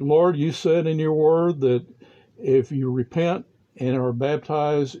quoted, Lord, you said in your word that if you repent and are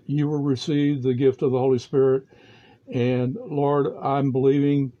baptized, you will receive the gift of the Holy Spirit. And Lord, I'm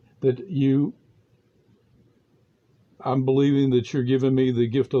believing that you're giving me the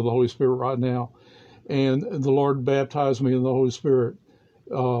gift of the Holy Spirit right now. And the Lord baptized me in the Holy Spirit.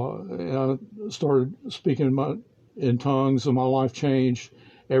 And I started speaking in tongues, and my life changed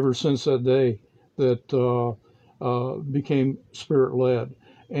ever since that day. That became Spirit-led.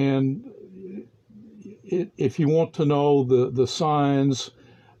 And if you want to know the signs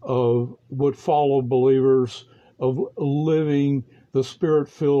of what follow believers of living the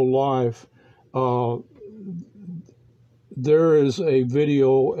Spirit-filled life, there is a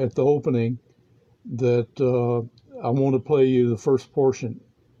video at the opening that I want to play you the first portion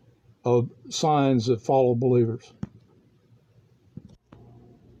of signs that follow believers.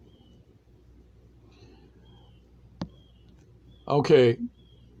 Okay,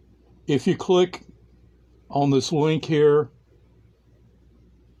 if you click on this link here,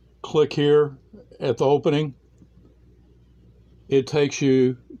 click here at the opening, it takes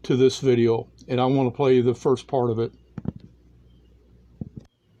you to this video, and I want to play you the first part of it.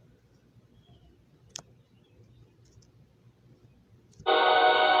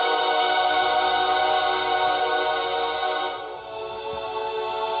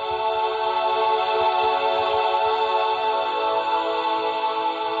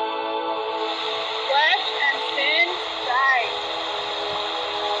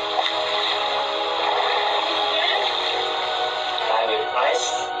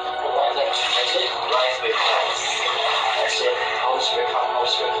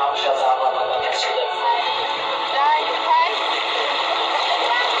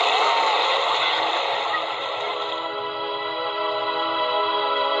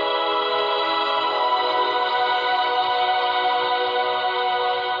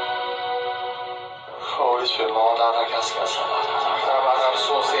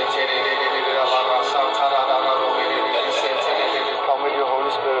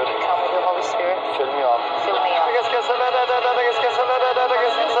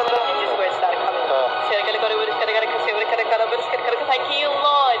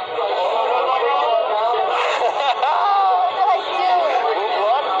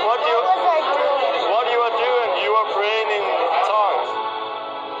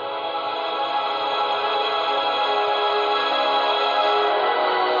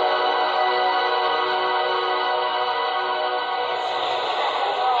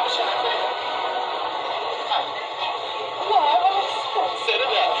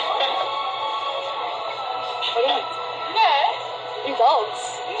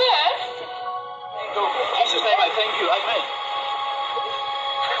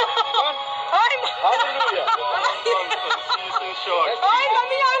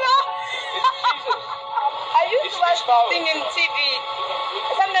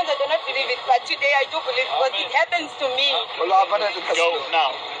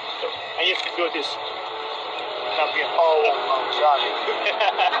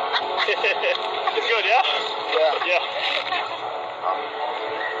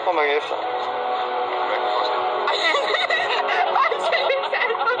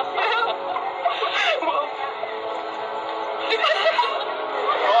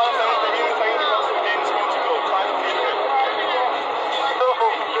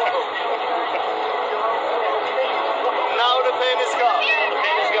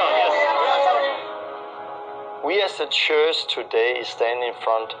 We as the church today is standing in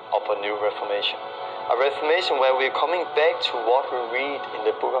front of a new reformation. A reformation where we're coming back to what we read in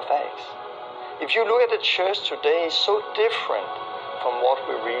the book of Acts. If you look at the church today, it's so different from what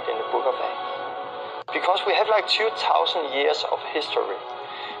we read in the book of Acts. Because we have like 2,000 years of history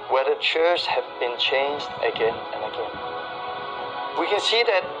where the church have been changed again and again. We can see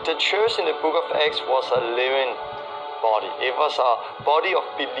that the church in the book of Acts was a living body. It was a body of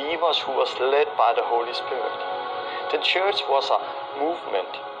believers who was led by the Holy Spirit. The church was a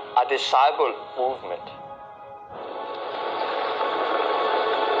movement, a disciple movement.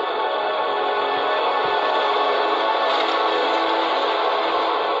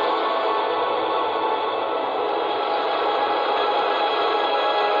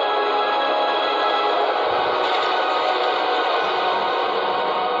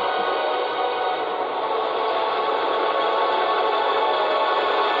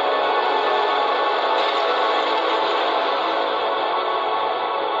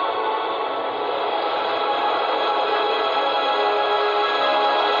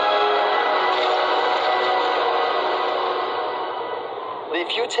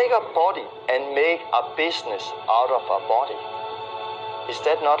 If you take a body and make a business out of a body, is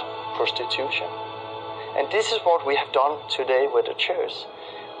that not prostitution? And this is what we have done today with the church.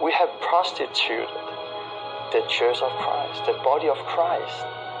 We have prostituted the church of Christ, the body of Christ.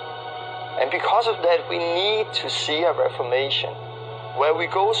 And because of that, we need to see a reformation where we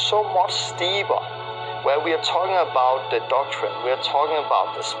go so much deeper, where we are talking about the doctrine, we are talking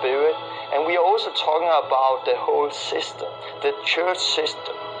about the spirit, and we are also talking about the whole system, the church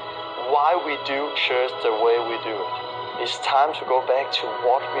system, why we do church the way we do it. It's time to go back to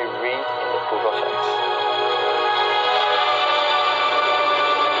what we read in the book of Acts.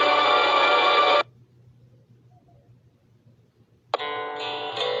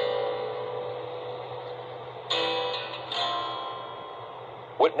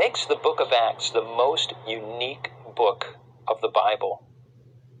 What makes the book of Acts the most unique book of the Bible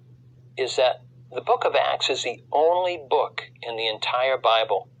is that the book of Acts is the only book in the entire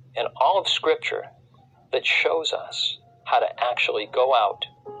Bible and all of Scripture that shows us how to actually go out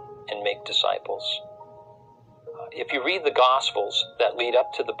and make disciples. If you read the Gospels that lead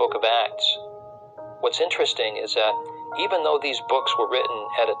up to the book of Acts, what's interesting is that even though these books were written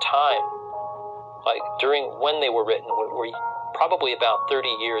at a time, like during when they were written, were probably about 30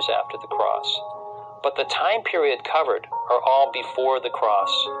 years after the cross, but the time period covered are all before the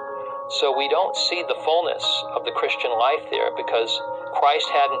cross. So we don't see the fullness of the Christian life there because Christ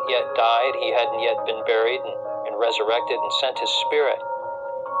hadn't yet died, he hadn't yet been buried and resurrected and sent his Spirit.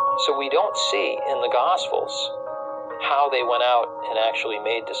 So we don't see in the Gospels how they went out and actually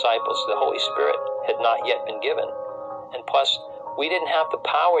made disciples. The Holy Spirit had not yet been given. And plus, we didn't have the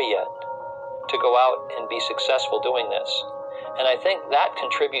power yet to go out and be successful doing this. And I think that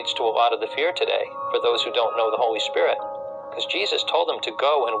contributes to a lot of the fear today for those who don't know the Holy Spirit. Because Jesus told them to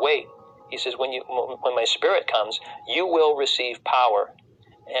go and wait. He says, when my Spirit comes, you will receive power,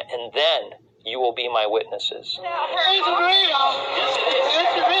 and then you will be my witnesses. It's real. It's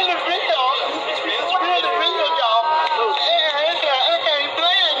really real. It's really real, y'all. I can't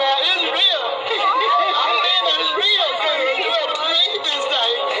play it now. It's real. I'm saying that it's real. You have to believe this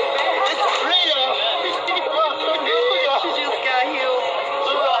thing. It's real. She just got healed.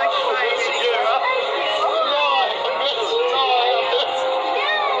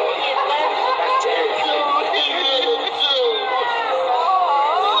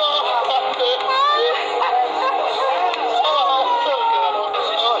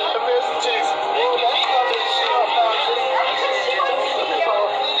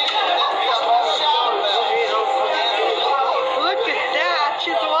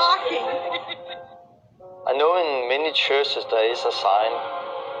 I know in many churches there is a sign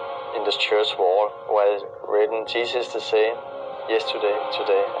in the church wall where it's written, Jesus is the same, yesterday,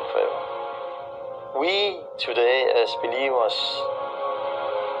 today, and forever. We today as believers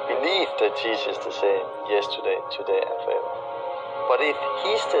believe that Jesus is the same, yesterday, today, and forever. But if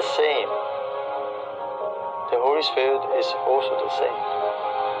he's the same, the Holy Spirit is also the same.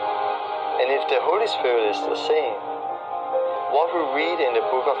 And if the Holy Spirit is the same, what we read in the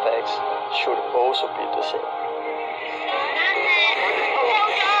book of Acts should also be the same.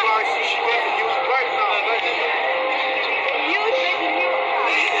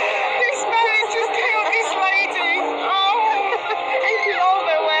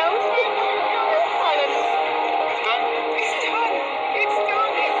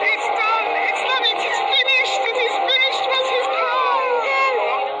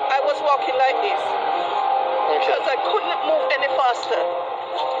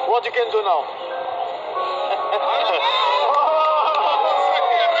 What you can do now?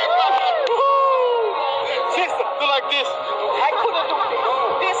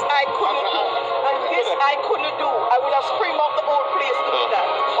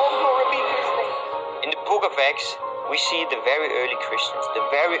 Acts, we see the very early Christians, the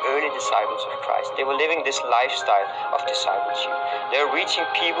very early disciples of Christ. They were living this lifestyle of discipleship. They were reaching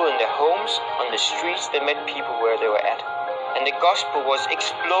people in their homes, on the streets. They met people where they were at. And the gospel was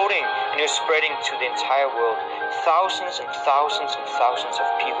exploding and it was spreading to the entire world. Thousands and thousands and thousands of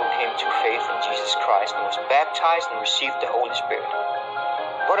people came to faith in Jesus Christ and was baptized and received the Holy Spirit.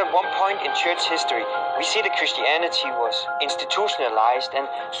 But at one point in church history, we see that Christianity was institutionalized, and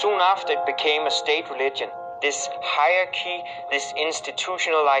soon after it became a state religion. This hierarchy, this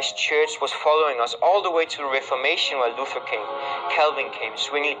institutionalized church was following us all the way to the Reformation, where Luther came, Calvin came,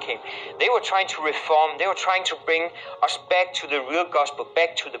 Zwingli came. They were trying to reform, they were trying to bring us back to the real gospel,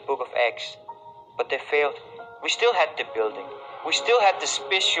 back to the book of Acts. But they failed. We still had the building. We still had the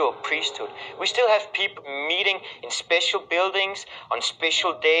special priesthood. We still have people meeting in special buildings on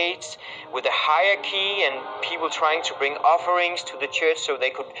special dates with a hierarchy and people trying to bring offerings to the church so they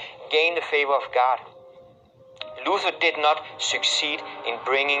could gain the favor of God. Luther did not succeed in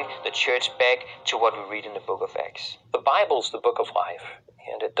bringing the church back to what we read in the book of Acts. The Bible's the book of life,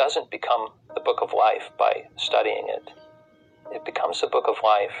 and it doesn't become the book of life by studying it. It becomes the book of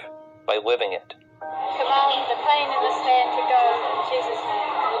life by living it. Command the pain in this hand to go in Jesus'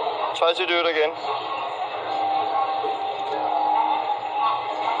 name. Try to do it again.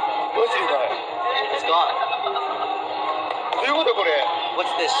 What's it like? It's gone.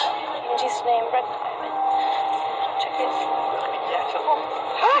 What's this? In Jesus' name, break the pain. Check it.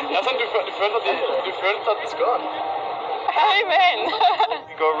 Jeg du følte at det skal. Amen.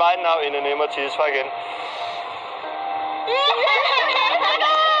 Go right now in the name of Jesus. Try again.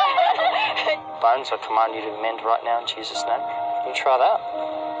 Bones, I command you to mend right now in Jesus' name. Can you try that?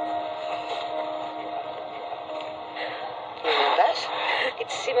 That?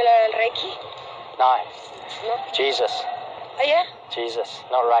 It's similar al Reiki? No. No? Jesus. Oh, yeah? Jesus.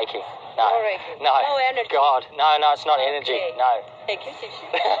 Not Reiki. No. No Reiki. No. No energy. God. No, it's not energy. Okay. No. Thank you, teacher.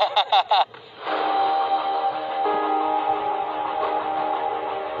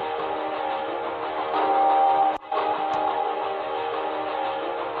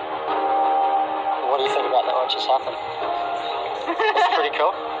 What do you think about that, what just happened? That's pretty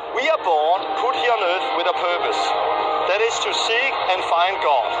cool. We are born, put here on earth with a purpose. That is to seek and find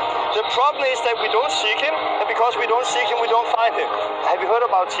God. The problem is that we don't seek Him, and because we don't seek Him, we don't find Him. Have you heard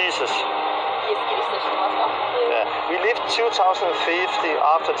about Jesus? Yeah. We lived 2050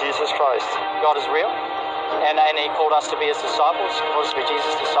 after Jesus Christ. God is real, and He called us to be His disciples, called us to be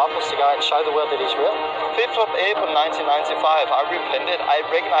Jesus' disciples, to go out and show the world that He's real. 5th of April 1995, I repented, I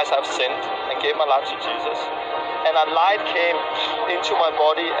recognized I've sinned, and gave my life to Jesus. And a light came into my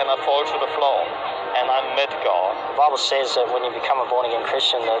body, and I fall to the floor, and I met God. The Bible says that when you become a born-again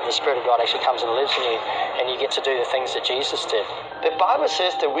Christian, the Spirit of God actually comes and lives in you, and you get to do the things that Jesus did. The Bible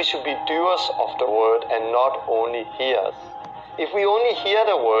says that we should be doers of the word and not only hearers. If we only hear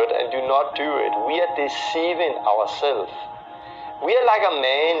the word and do not do it, we are deceiving ourselves. We are like a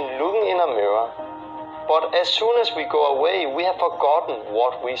man looking in a mirror, but as soon as we go away, we have forgotten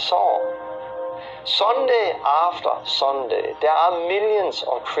what we saw. Sunday after Sunday, there are millions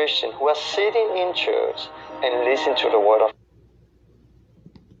of Christians who are sitting in church and listen to the word of God.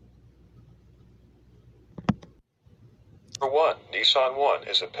 Number 1, Nissan 1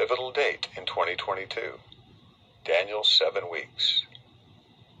 is a pivotal date in 2022. Daniel's 7 weeks.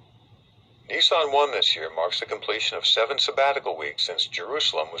 Nissan 1 this year marks the completion of 7 sabbatical weeks since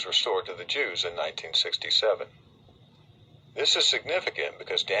Jerusalem was restored to the Jews in 1967. This is significant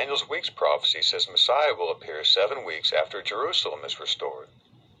because Daniel's weeks prophecy says Messiah will appear 7 weeks after Jerusalem is restored.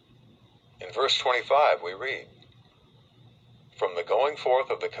 In verse 25 we read, "From the going forth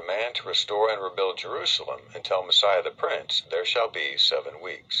of the command to restore and rebuild Jerusalem until Messiah the Prince, there shall be 7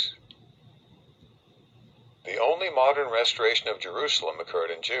 weeks. The only modern restoration of Jerusalem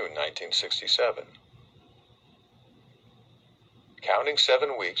occurred in June 1967. Counting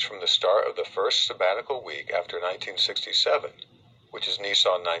 7 weeks from the start of the first sabbatical week after 1967, which is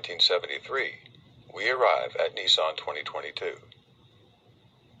Nisan 1973, we arrive at Nisan 2022.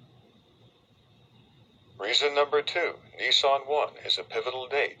 Reason number 2, Nisan 1 is a pivotal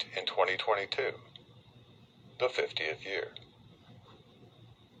date in 2022, the 50th year.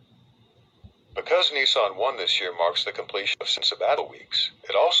 Because Nisan 1 this year marks the completion of sabbatical weeks,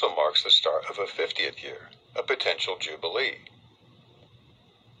 it also marks the start of a 50th year, a potential jubilee.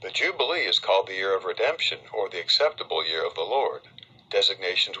 The Jubilee is called the year of redemption or the acceptable year of the Lord,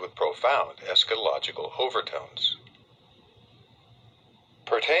 designations with profound eschatological overtones.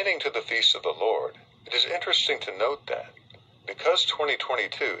 Pertaining to the feast of the Lord, it is interesting to note that, because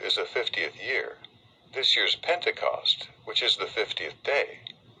 2022 is the 50th year, this year's Pentecost, which is the 50th day,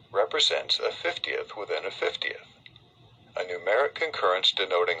 represents a 50th within a 50th, a numeric concurrence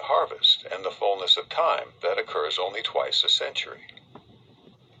denoting harvest and the fullness of time that occurs only twice a century.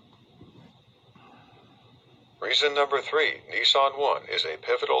 Reason number 3, Nisan 1 is a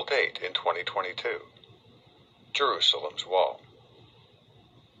pivotal date in 2022. Jerusalem's Wall.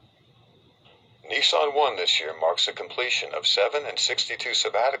 Nisan 1 this year marks the completion of 7 and 62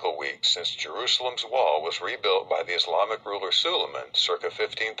 sabbatical weeks since Jerusalem's wall was rebuilt by the Islamic ruler Suleiman circa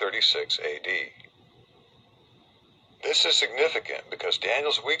 1536 AD. This is significant because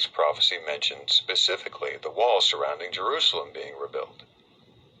Daniel's week's prophecy mentioned specifically the walls surrounding Jerusalem being rebuilt.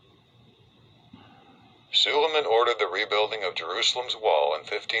 Suleiman ordered the rebuilding of Jerusalem's wall in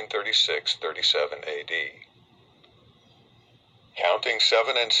 1536-37 AD. Counting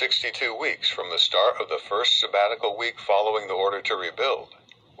 7 and 62 weeks from the start of the first sabbatical week following the order to rebuild,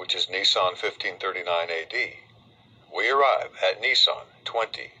 which is Nisan 1539 AD, we arrive at Nisan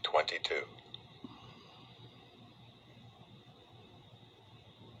 2022.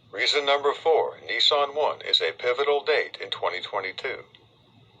 Reason number 4, Nisan 1 is a pivotal date in 2022,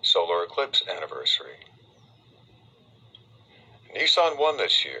 solar eclipse anniversary. Nisan 1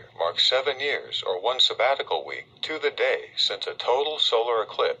 this year marks 7 years, or 1 sabbatical week, to the day since a total solar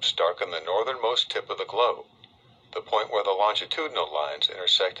eclipse darkened the northernmost tip of the globe, the point where the longitudinal lines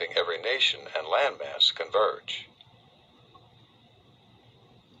intersecting every nation and landmass converge.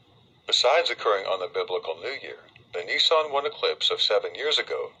 Besides occurring on the biblical New Year, the Nisan 1 eclipse of 7 years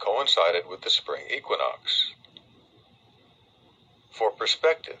ago coincided with the spring equinox. For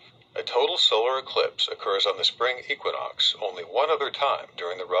perspective, a total solar eclipse occurs on the spring equinox only one other time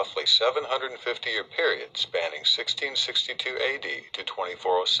during the roughly 750-year period spanning 1662 AD to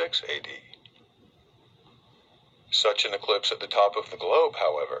 2406 AD. Such an eclipse at the top of the globe,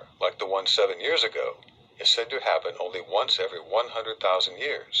 however, like the one 7 years ago, is said to happen only once every 100,000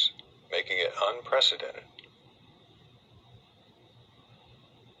 years, making it unprecedented.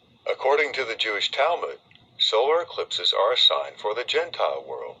 According to the Jewish Talmud, solar eclipses are a sign for the Gentile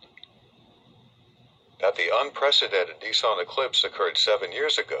world. That the unprecedented Nisan eclipse occurred 7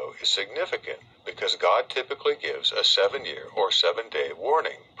 years ago is significant because God typically gives a 7-year or 7-day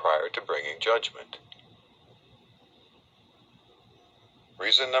warning prior to bringing judgment.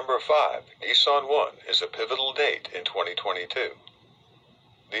 Reason number 5, Nisan 1 is a pivotal date in 2022,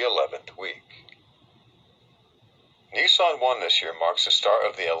 the 11th week. Nisan 1 this year marks the start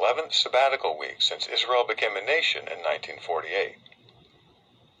of the 11th sabbatical week since Israel became a nation in 1948.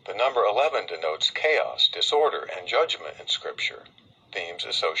 The number 11 denotes chaos, disorder, and judgment in Scripture, themes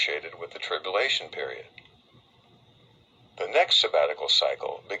associated with the tribulation period. The next sabbatical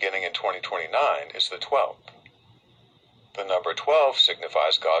cycle, beginning in 2029, is the 12th. The number 12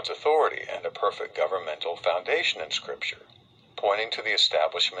 signifies God's authority and a perfect governmental foundation in Scripture, pointing to the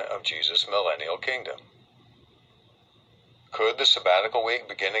establishment of Jesus' millennial kingdom. Could the sabbatical week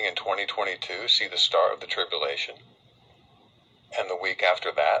beginning in 2022 see the start of the tribulation? And the week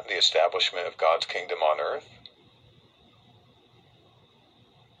after that, the establishment of God's kingdom on earth?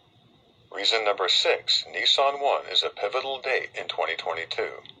 Reason number 6, Nisan 1 is a pivotal date in 2022,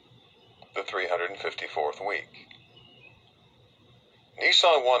 the 354th week.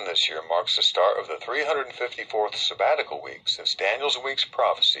 Nisan 1 this year marks the start of the 354th sabbatical week since Daniel's week's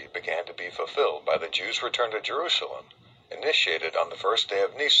prophecy began to be fulfilled by the Jews' return to Jerusalem, initiated on the first day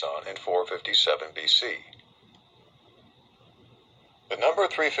of Nisan in 457 BC. The number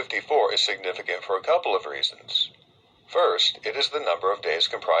 354 is significant for a couple of reasons. First, it is the number of days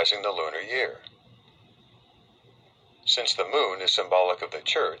comprising the lunar year. Since the moon is symbolic of the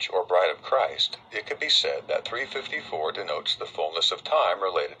Church, or bride of Christ, it could be said that 354 denotes the fullness of time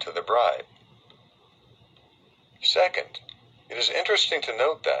related to the bride. Second, it is interesting to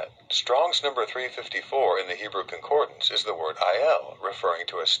note that Strong's number 354 in the Hebrew Concordance is the word ayel, referring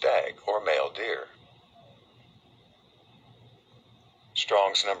to a stag or male deer.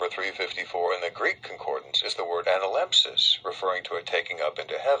 Strong's number 354 in the Greek Concordance is the word analempsis, referring to a taking up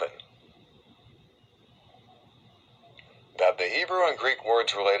into heaven. That the Hebrew and Greek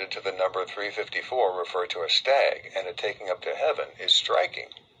words related to the number 354 refer to a stag and a taking up to heaven is striking,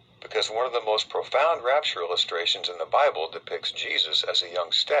 because one of the most profound rapture illustrations in the Bible depicts Jesus as a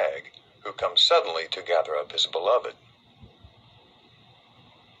young stag who comes suddenly to gather up his beloved.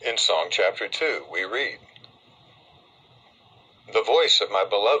 In Song chapter 2, we read, "The voice of my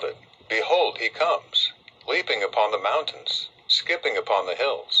beloved, behold, he comes, leaping upon the mountains, skipping upon the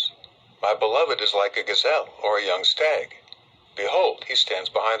hills. My beloved is like a gazelle or a young stag. Behold, he stands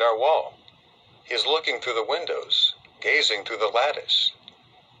behind our wall. He is looking through the windows, gazing through the lattice.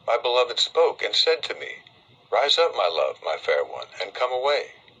 My beloved spoke and said to me, Rise up, my love, my fair one, and come away.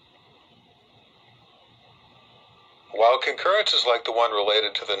 While concurrences like the one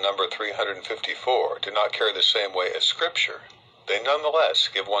related to the number 354 do not carry the same weight as Scripture, they nonetheless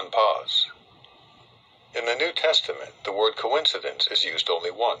give one pause. In the New Testament, the word coincidence is used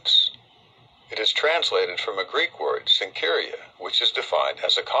only once. It is translated from a Greek word, synkeria, which is defined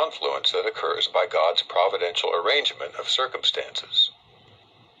as a confluence that occurs by God's providential arrangement of circumstances.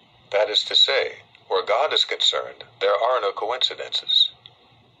 That is to say, where God is concerned, there are no coincidences.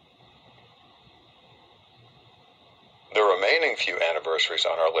 The remaining few anniversaries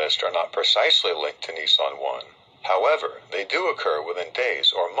on our list are not precisely linked to Nisan 1. However, they do occur within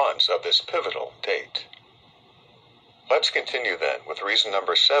days or months of this pivotal date. Let's continue then with reason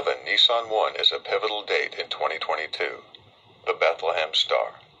number 7. Nisan 1 is a pivotal date in 2022, the Bethlehem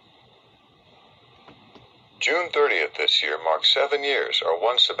Star. June 30th this year marks 7 years or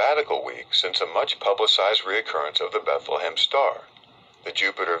one sabbatical week since a much publicized reoccurrence of the Bethlehem Star, the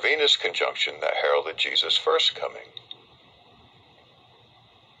Jupiter-Venus conjunction that heralded Jesus' first coming.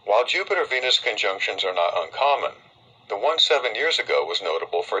 While Jupiter-Venus conjunctions are not uncommon, the one 7 years ago was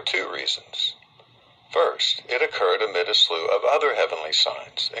notable for 2 reasons. First, it occurred amid a slew of other heavenly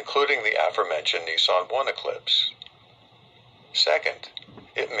signs, including the aforementioned Nisan 1 eclipse. Second,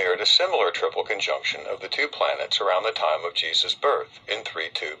 it mirrored a similar triple conjunction of the 2 planets around the time of Jesus' birth in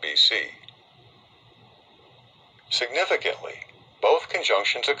 32 BC. Significantly, both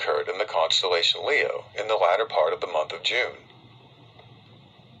conjunctions occurred in the constellation Leo in the latter part of the month of June.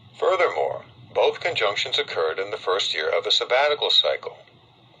 Furthermore, both conjunctions occurred in the first year of a sabbatical cycle.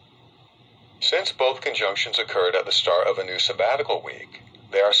 Since both conjunctions occurred at the start of a new sabbatical week,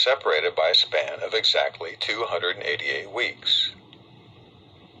 they are separated by a span of exactly 288 weeks.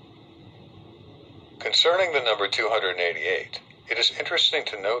 Concerning the number 288, it is interesting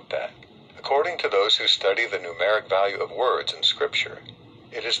to note that, according to those who study the numeric value of words in Scripture,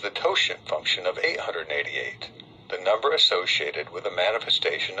 it is the totient function of 888, the number associated with the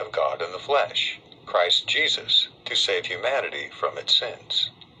manifestation of God in the flesh, Christ Jesus, to save humanity from its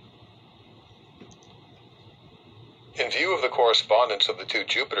sins. In view of the correspondence of the 2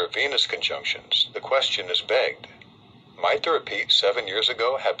 Jupiter-Venus conjunctions, the question is begged, might the repeat 7 years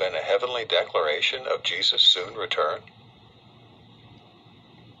ago have been a heavenly declaration of Jesus' soon return?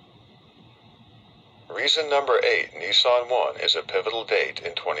 Reason number 8, Nisan 1 is a pivotal date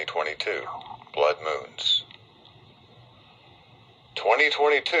in 2022, blood moons.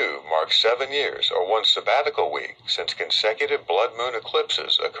 2022 marks 7 years or one sabbatical week since consecutive blood moon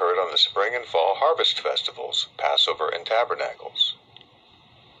eclipses occurred on the spring and fall harvest festivals, Passover and Tabernacles.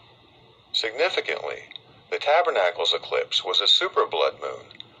 Significantly, the Tabernacles eclipse was a super blood moon,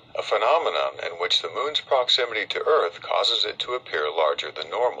 a phenomenon in which the moon's proximity to Earth causes it to appear larger than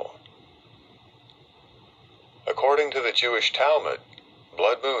normal. According to the Jewish Talmud,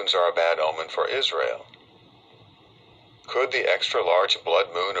 blood moons are a bad omen for Israel. Could the extra-large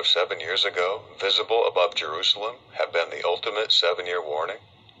blood moon of 7 years ago, visible above Jerusalem, have been the ultimate 7-year warning?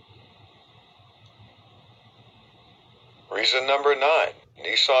 Reason number 9,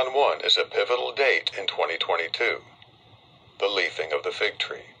 Nisan 1 is a pivotal date in 2022, the leafing of the fig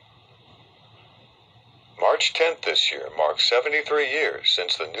tree. March 10th this year marks 73 years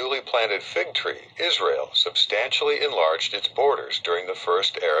since the newly planted fig tree, Israel, substantially enlarged its borders during the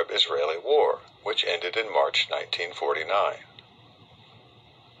First Arab-Israeli War, which ended in March 1949.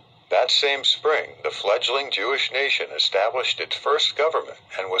 That same spring, the fledgling Jewish nation established its first government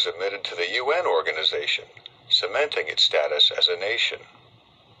and was admitted to the UN organization, cementing its status as a nation.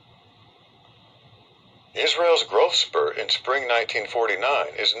 Israel's growth spurt in spring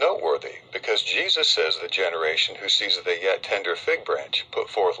 1949 is noteworthy because Jesus says the generation who sees the yet tender fig branch put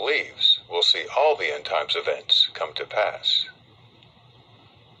forth leaves will see all the end times events come to pass.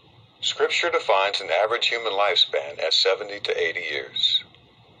 Scripture defines an average human lifespan as 70 to 80 years.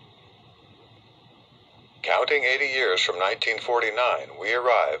 Counting 80 years from 1949, we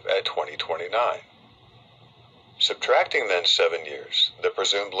arrive at 2029. Subtracting then 7 years, the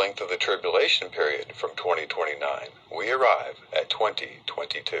presumed length of the tribulation period, from 2029, we arrive at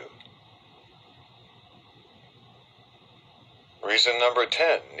 2022. Reason number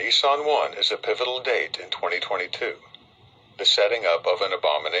 10, Nisan 1 is a pivotal date in 2022, the setting up of an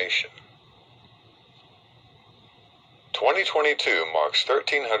abomination. 2022 marks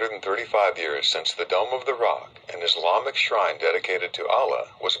 1,335 years since the Dome of the Rock, an Islamic shrine dedicated to Allah,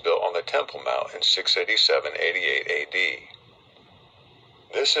 was built on the Temple Mount in 687-88 AD.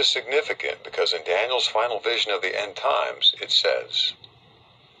 This is significant because in Daniel's final vision of the end times, it says,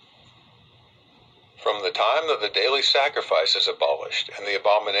 "From the time that the daily sacrifice is abolished and the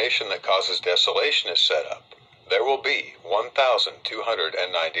abomination that causes desolation is set up, there will be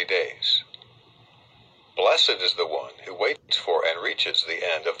 1,290 days." Blessed is the one who waits for and reaches the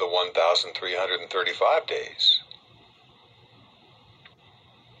end of the 1,335 days.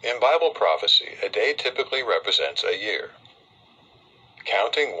 In Bible prophecy, a day typically represents a year.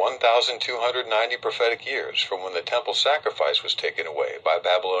 Counting 1,290 prophetic years from when the temple sacrifice was taken away by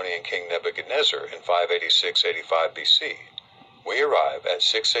Babylonian King Nebuchadnezzar in 586-85 BC, we arrive at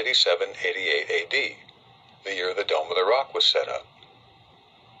 687-88 AD, the year the Dome of the Rock was set up.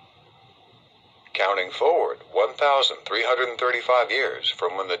 Counting forward 1,335 years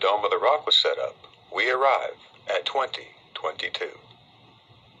from when the Dome of the Rock was set up, we arrive at 2022.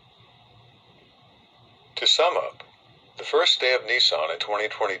 To sum up, the first day of Nisan in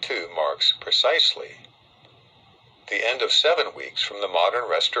 2022 marks precisely the end of 7 weeks from the modern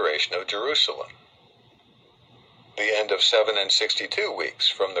restoration of Jerusalem, the end of 7 and 62 weeks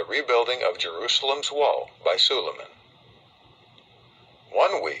from the rebuilding of Jerusalem's wall by Suleiman,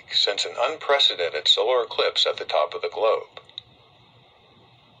 1 week since an unprecedented solar eclipse at the top of the globe,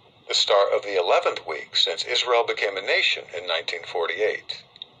 the start of the 11th week since Israel became a nation in 1948,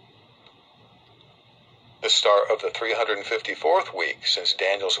 the start of the 354th week since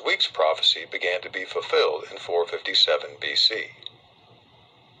Daniel's week's prophecy began to be fulfilled in 457 BC.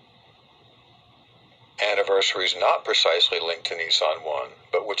 Anniversaries not precisely linked to Nisan 1,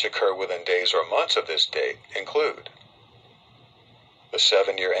 but which occur within days or months of this date, include the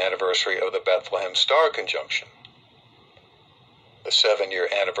 7-year anniversary of the Bethlehem Star Conjunction, the 7-year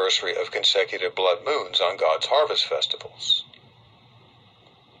anniversary of consecutive blood moons on God's harvest festivals,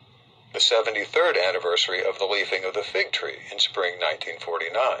 the 73rd anniversary of the leafing of the fig tree in spring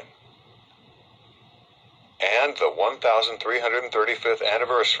 1949, and the 1,335th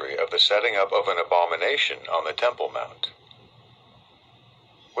anniversary of the setting up of an abomination on the Temple Mount.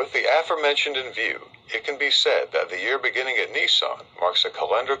 With the aforementioned in view, it can be said that the year beginning at Nisan marks a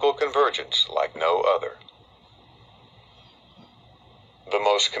calendrical convergence like no other. The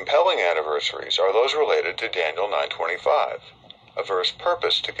most compelling anniversaries are those related to Daniel 9:25, a verse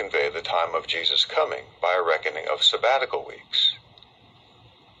purposed to convey the time of Jesus' coming by a reckoning of sabbatical weeks.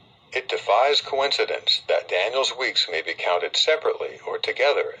 It defies coincidence that Daniel's weeks may be counted separately or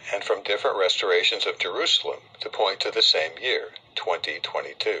together and from different restorations of Jerusalem to point to the same year,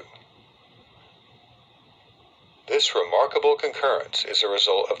 2022. This remarkable concurrence is a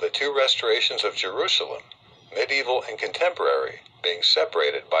result of the 2 restorations of Jerusalem, medieval and contemporary, being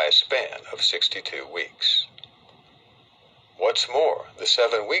separated by a span of 62 weeks. What's more, the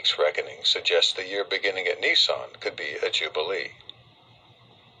 7 weeks reckoning suggests the year beginning at Nisan could be a jubilee.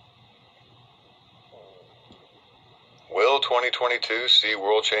 Will 2022 see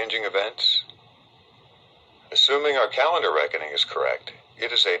world-changing events? Assuming our calendar reckoning is correct,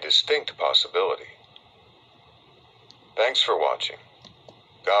 it is a distinct possibility. Thanks for watching.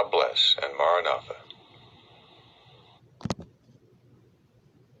 God bless and Maranatha.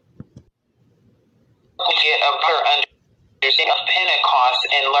 Get a better understanding of Pentecost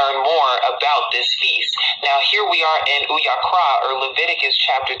and learn more about this feast. Now here we are in Uyakra, or Leviticus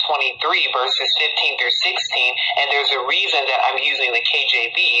chapter 23, verses 15 through 16, and there's a reason that I'm using the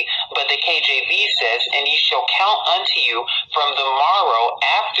KJV, but the KJV says, "And ye shall count unto you from the morrow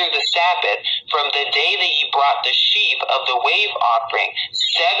after the Sabbath, from the day that ye brought the sheaf of the wave offering,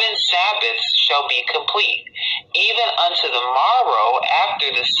 7 Sabbaths shall be complete. Even unto the morrow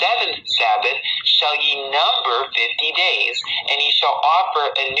after the 7th Sabbath shall ye number 50 days, and ye shall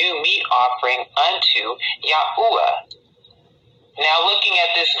offer a new meat offering unto Yahuwah." Now, looking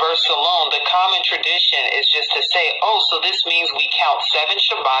at this verse alone, the common tradition is just to say, so this means we count 7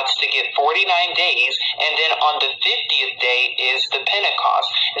 Shabbats to get 49 days, and then on the 50th day is the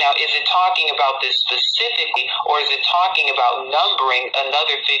Pentecost. Now, is it talking about this specifically, or is it talking about numbering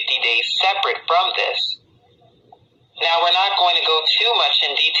another 50 days separate from this? Now, we're not going to go too much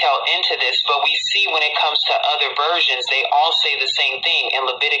in detail into this, but we see when it comes to other versions, they all say the same thing in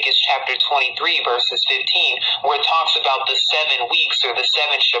Leviticus chapter 23, verses 15, where it talks about the 7 weeks or the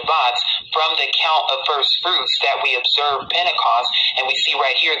 7 Shabbats from the count of first fruits that we observe Pentecost. And we see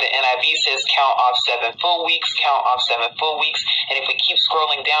right here the NIV says count off 7 full weeks, count off 7 full weeks. And if we keep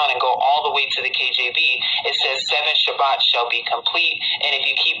scrolling down and go all the way to the KJV, it says 7 Shabbats shall be complete. And if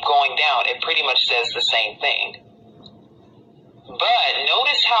you keep going down, it pretty much says the same thing. But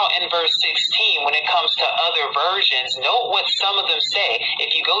notice how in verse 16, when it comes to other versions, note what some of them say.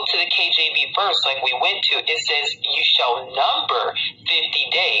 If you go to the KJV first, like we went to, it says, "You shall number 50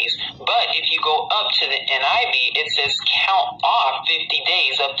 days." But if you go up to the NIV, it says, "Count off 50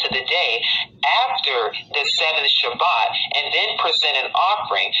 days up to the day after the 7th Shabbat, and then present an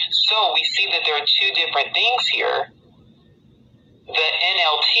offering." So we see that there are 2 different things here. The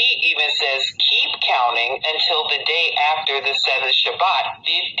NLT even says, keep counting until the day after the seventh Shabbat,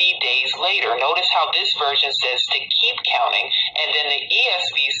 50 days later. Notice how this version says to keep counting, and then the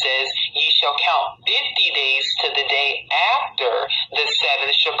ESV says, ye shall count 50 days to the day after the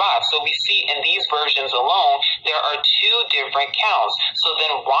seventh Shabbat. So we see in these versions alone, there are two different counts. So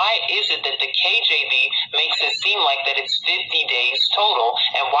then why is it that the KJV makes it seem like that it's 50 days total,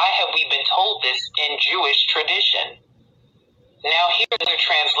 and why have we been told this in Jewish tradition? Now here's the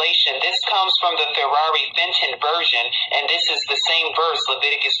translation. This comes from the Ferrari Fenton version, and this is the same verse,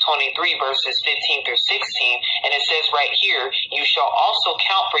 Leviticus 23, verses 15 through 16, and it says right here, you shall also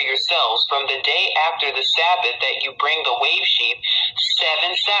count for yourselves from the day after the Sabbath that you bring the wave sheep,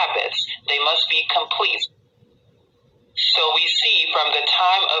 7 Sabbaths. They must be complete. So we see from the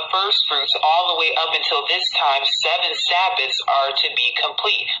time of first fruits all the way up until this time, 7 Sabbaths are to be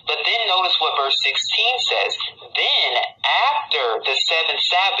complete. But then notice what verse 16 says. Then after the 7th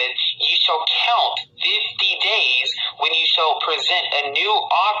Sabbath, ye shall count 50 days when ye shall present a new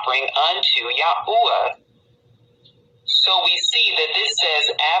offering unto Yahuwah. So we see that this says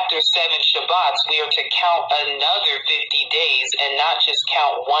after 7 Shabbats, we are to count another 50 days and not just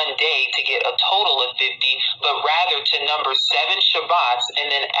count one day to get a total of 50, but rather to number 7 Shabbats,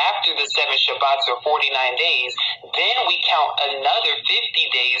 and then after the 7 Shabbats or 49 days, then we count another 50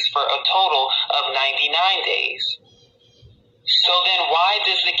 days for a total of 99 days. So then why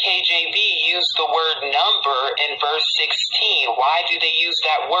does the KJV use the word number in verse 16? Why do they use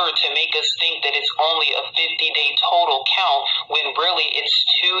that word to make us think that it's only a 50-day total count when really it's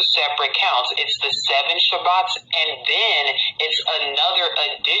 2 separate counts? It's the 7 Shabbats and then it's another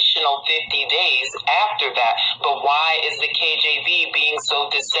additional 50 days after that. But why is the KJV being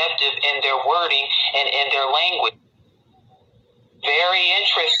so deceptive in their wording and in their language? Very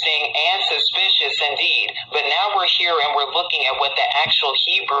interesting and suspicious indeed. But now we're here and we're looking at what the actual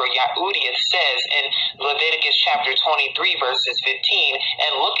Hebrew Yahudiot says in Leviticus chapter 23 verses 15.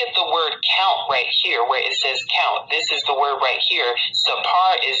 And look at the word count right here where it says count. This is the word right here.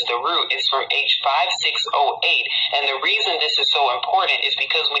 Sapar is the root. It's from H5608. And the reason this is so important is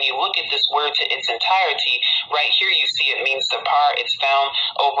because when you look at this word to its entirety, right here you see it means sapar. It's found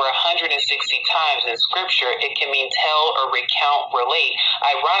over 160 times in scripture. It can mean tell or recount, relate.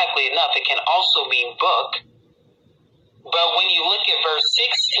 Ironically enough, it can also mean book. But when you look at verse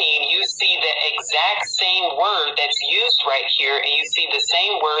 16, you see the exact same word that's used right here, and you see the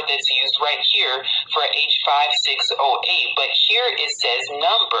same word that's used right here for H5608. But here it says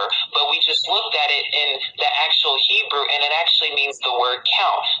number, but we just looked at it in the actual Hebrew, and it actually means the word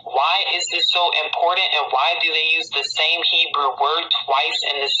count. Why is this so important, and why do they use the same Hebrew word twice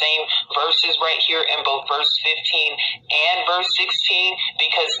in the same verses right here in both verse 15 and verse 16?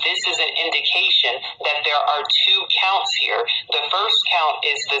 Because this is an indication that there are 2 counts here. The first count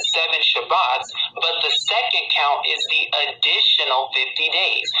is the 7 Shabbats, but the second count is the additional 50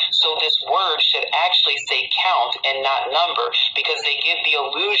 days. So this word should actually say count and not number, because they give the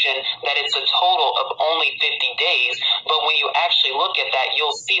illusion that it's a total of only 50 days. But when you actually look at that,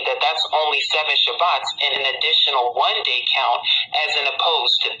 you'll see that that's only 7 Shabbats and an additional 1 day count as in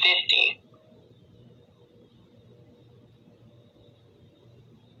opposed to 50.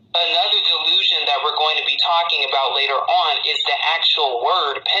 Another delusion that we're going to be talking about later on is the actual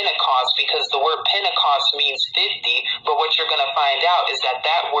word Pentecost, because the word Pentecost means 50, but what you're going to find out is that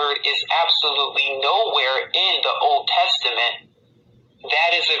that word is absolutely nowhere in the Old Testament.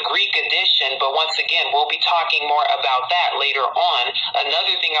 That is a Greek addition, but once again, we'll be talking more about that later on.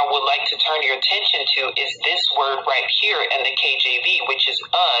 Another thing I would like to turn your attention to is this word right here in the KJV, which is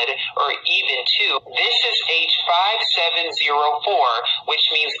ud, or even to. This is H5704, which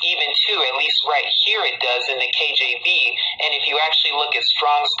means even to, at least right here it does in the KJV. And if you actually look at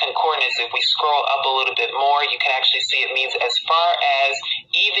Strong's Concordance, if we scroll up a little bit more, you can actually see it means as far as,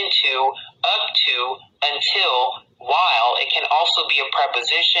 even to, up to, until, while. It can also be a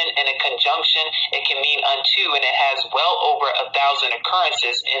preposition and a conjunction. It can mean unto, and it has well over 1,000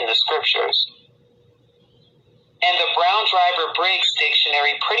 occurrences in the scriptures. And the Brown Driver Briggs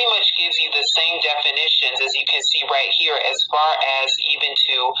dictionary pretty much gives you the same definitions as you can see right here, as far as, even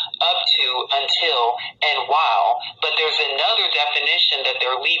to, up to, until, and while. But there's another definition that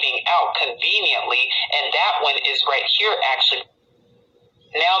they're leaving out conveniently, and that one is right here actually.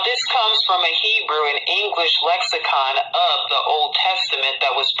 Now this comes comes from a Hebrew and English lexicon of the Old Testament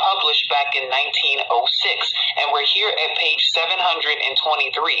that was published back in 1906. And we're here at page 723.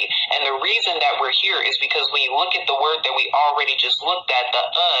 And the reason that we're here is because when you look at the word that we already just looked at, the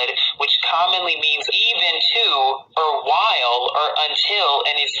ud, which commonly means even to, or while, or until,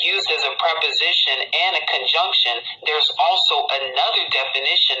 and is used as a preposition and a conjunction, there's also another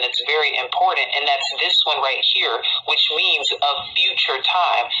definition that's very important, and that's this one right here, which means of future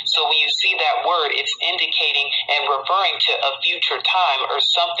time. So when you see that word, it's indicating and referring to a future time or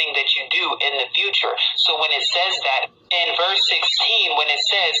something that you do in the future. So when it says that in verse 16, when it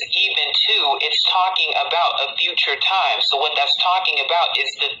says even to, it's talking about a future time. So what that's talking about is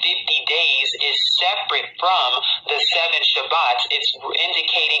the 50 days is separate from the 7 Shabbats. It's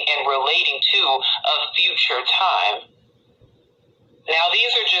indicating and relating to a future time. Now, these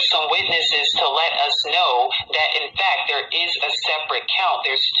are just some witnesses to let us know that, in fact, there is a separate count.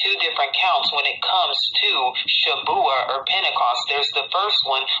 There's 2 different counts when it comes to Shabuah or Pentecost. There's the first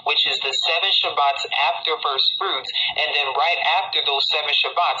one, which is the 7 Shabbats after first fruits, and then right after those 7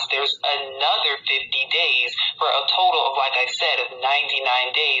 Shabbats, there's another 50 days for a total of, like I said, of 99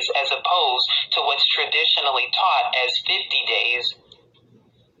 days, as opposed to what's traditionally taught as 50 days.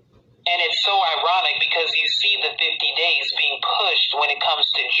 And it's so ironic because you see the 50 days being pushed when it comes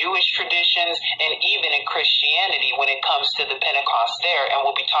to Jewish traditions and even in Christianity when it comes to the Pentecost there. And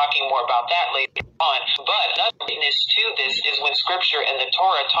we'll be talking more about that later on. But another witness to this is when Scripture in the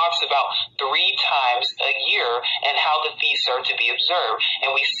Torah talks about 3 times a year and how the feasts are to be observed.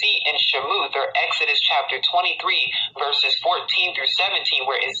 And we see in Shemuth, or Exodus chapter 23, verses 14 through 17,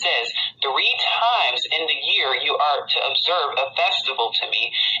 where it says, 3 times in the year you are to observe a festival to me.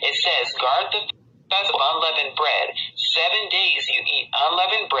 It says, guard the festival of unleavened bread. 7 days you eat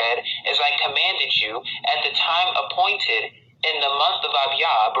unleavened bread as I commanded you at the time appointed in the month of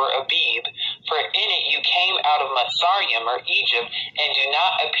Abyab or Abib, for in it you came out of Mitzrayim or Egypt, and do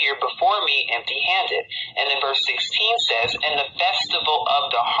not appear before me empty-handed. And then verse 16 says, and the festival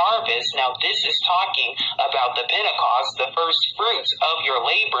of the harvest, now this is talking about the Pentecost, the first fruits of your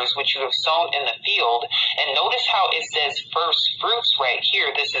labors which you have sown in the field. And notice how it says first fruits right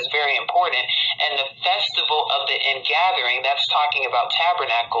here. This is very important. And the festival of the ingathering, that's talking about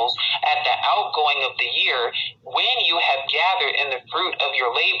tabernacles, at the outgoing of the year, when you have gathered in the fruit of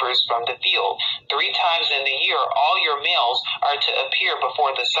your labors from the field. 3 times in the year, all your males are to appear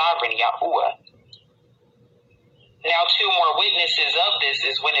before the sovereign Yahuwah. Now, 2 more witnesses of this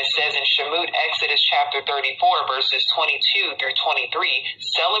is when it says in Shemut, Exodus chapter 34, verses 22 through 23,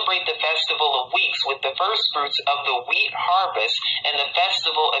 celebrate the festival of weeks with the first fruits of the wheat harvest and the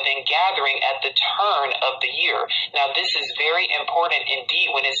festival of ingathering at the turn of the year. Now, this is very important indeed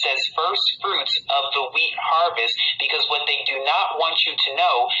when it says first fruits of the wheat harvest, because what they do not want you to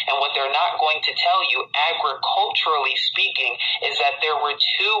know and what they're not going to tell you, agriculturally speaking, is that there were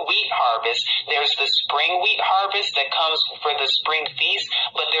 2 wheat harvests. There's the spring wheat harvest that comes for the spring feast,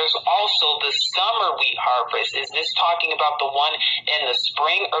 but there's also the summer wheat harvest. Is this talking about the one in the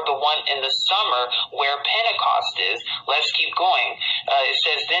spring or the one in the summer where Pentecost is? Let's keep going. It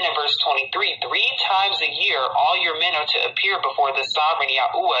says then in verse 23, 3 times a year all your men are to appear before the sovereign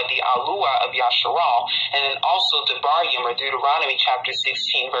Yahuwah, the Aluah of Yasharal, and then also Devarim or Deuteronomy chapter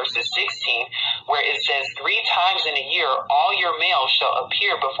 16 verses 16, where it says 3 times in a year all your males shall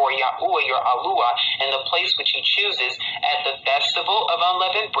appear before Yahuwah your Aluah in the place which he chooses at the festival of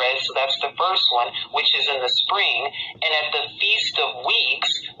unleavened bread, so that's the first one, which is in the spring, and at the feast of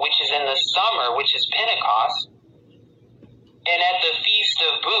weeks, which is in the summer, which is Pentecost, and at the feast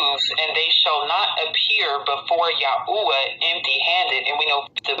of booths, and they shall not appear before Yahuwah empty-handed. And we know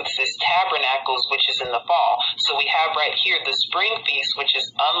the booths is tabernacles, which is in the fall. So we have right here the spring feast, which is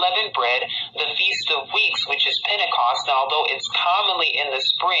unleavened bread, the feast of weeks, which is Pentecost. Now, although it's commonly in the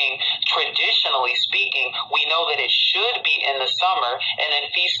spring, traditionally speaking, we know that it should be in the summer, and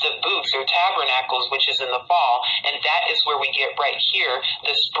then feast of booths or tabernacles, which is in the fall. And that is where we get right here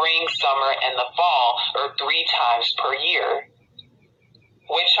the spring, summer, and the fall, or 3 times per year.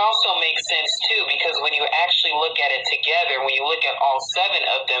 Which also makes sense too, because when you actually look at it together, when you look at all 7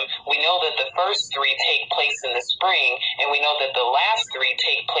 of them, we know that the first 3 take place in the spring, and we know that the last 3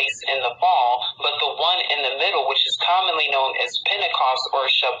 take place in the fall, but the one in the middle, which is commonly known as Pentecost or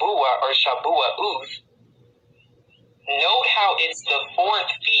Shabuah Uth, Note how it's the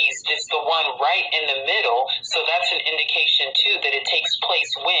fourth feast. It's the one right in the middle. So that's an indication, too, that it takes place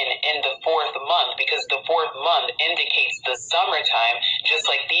when? In the fourth month, because the fourth month indicates the summertime, just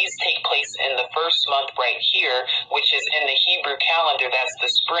like these take place in the first month right here, which is in the Hebrew calendar, that's the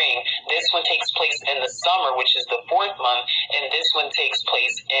spring. This one takes place in the summer, which is the fourth month, and this one takes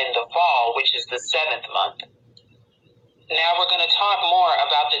place in the fall, which is the seventh month. Now we're going to talk more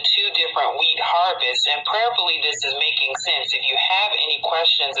about the two different wheat harvests, and prayerfully this is making sense. If you have any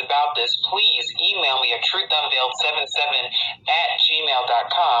questions about this, please email me at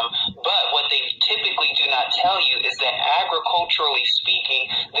truthunveiled77@gmail.com. But what they typically do not tell you is that agriculturally speaking,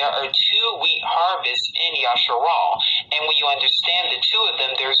 there are two wheat harvests in Yasharal. And when you understand the two of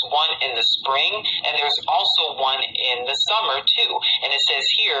them, there's one in the spring, and there's also one in the summer too. And it says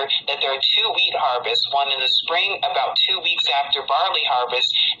here that there are two wheat harvests, one in the spring about 2 weeks after barley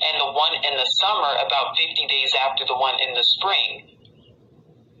harvest, and the one in the summer about 50 days after the one in the spring.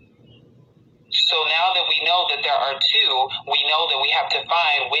 So now that we know that there are two, we know that we have to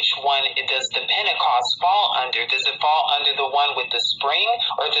find which one does the Pentecost fall under. Does it fall under the one with the spring,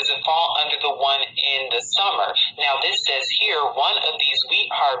 or does it fall under the one in the summer? Now this says here, one of these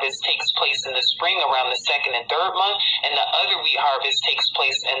wheat harvests takes place in the spring around the second and third month, and the other wheat harvest takes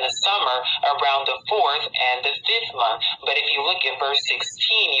place in the summer around the fourth and the fifth month. But if you look at verse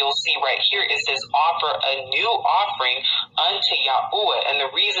 16, you'll see right here, it says, offer a new offering unto Yahuwah. And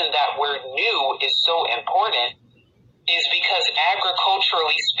the reason that word new is so important is because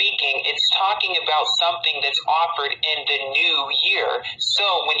agriculturally speaking, it's talking about something that's offered in the new year. So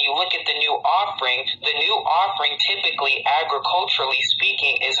when you look at the new offering typically, agriculturally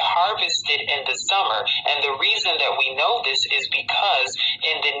speaking, is harvested in the summer. And the reason that we know this is because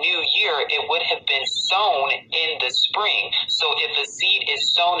in the new year, it would have been sown in the spring. So if the seed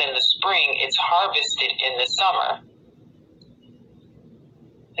is sown in the spring, it's harvested in the summer.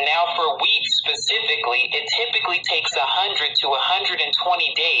 Now for wheat specifically, it typically takes 100 to 120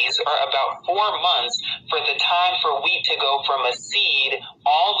 days, or about 4 months, for the time for wheat to go from a seed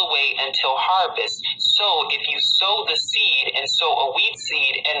all the way until harvest. So if you sow the seed and sow a wheat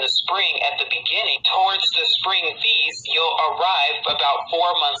seed in the spring at the beginning, towards the spring feast, you'll arrive about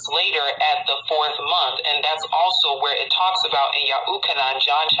 4 months later at the fourth month. And that's also where it talks about in Yahukanan,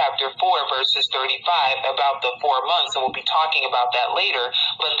 John chapter 4, verses 35, about the 4 months. And we'll be talking about that later.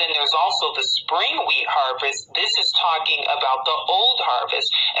 But then there's also the spring wheat harvest. This is talking about the old harvest.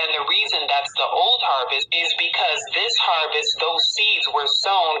 And the reason that's the old harvest is because this harvest, those seeds were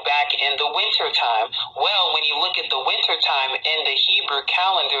sown back in the winter time. Well, when you look at the winter time in the Hebrew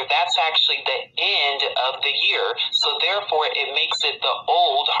calendar, that's actually the end of the year. So therefore, it makes it the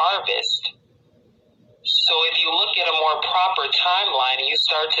old harvest. So if you look at a more proper timeline, you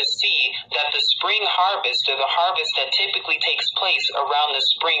start to see that the spring harvest, or the harvest that typically takes place around the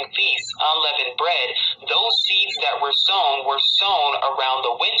spring feast, unleavened bread, those seeds that were sown around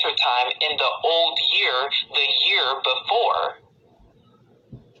the winter time in the old year, the year before.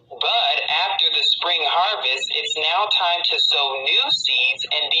 But after the spring harvest, it's now time to sow new seeds,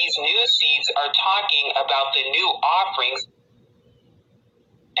 and these new seeds are talking about the new offerings,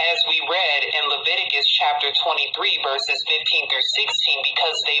 as we read in Leviticus chapter 23, verses 15 through 16,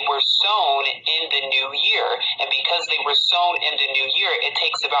 because they were sown in the new year. And because they were sown in the new year, it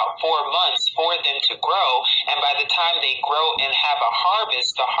takes about 4 months for them to grow. And by the time they grow and have a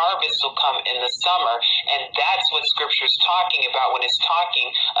harvest, the harvest will come in the summer. And that's what Scripture's talking about when it's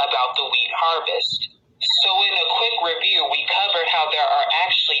talking about the wheat harvest. So in a quick review, we covered how there are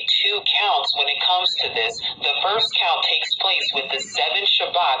actually 2 counts when it comes to this. The first count takes place with the 7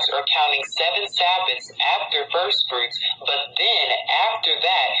 Shabbats, or counting 7 Sabbaths after first fruits. But then after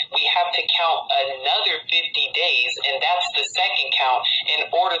that, we have to count another 50 days, and that's the second count, in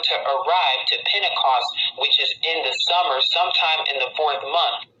order to arrive to Pentecost, which is in the summer, sometime in the 4th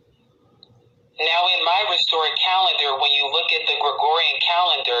month. Now, in my restored calendar, when you look at the Gregorian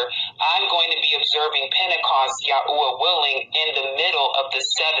calendar, I'm going to be observing Pentecost, Yahuwah willing, in the middle of the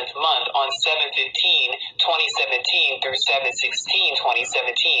 7th month on 7/15/2017 through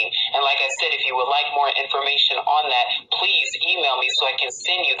 7/16/2017. And like I said, if you would like more information on that, please email me so I can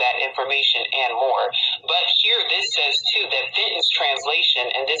send you that information and more. But here this says, too, that Fenton's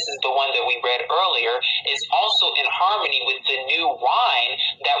translation, and this is the one that we read earlier, is also in harmony with the new wine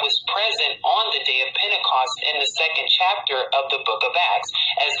that was present on the day of Pentecost in the 2nd chapter of the book of Acts.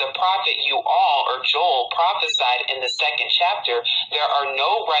 As the prophet Joel prophesied in the 2nd chapter, there are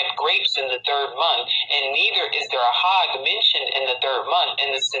no ripe grapes in the 3rd month, and neither is there a hog mentioned in the 3rd month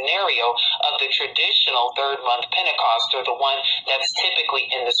in the scenario of the traditional 3rd month Pentecost, or the one that's typically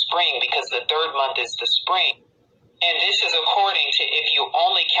in the spring, because the 3rd month is the spring. And this is according to if you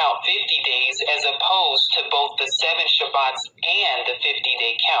only count 50 days as opposed to both the 7 Shabbats and the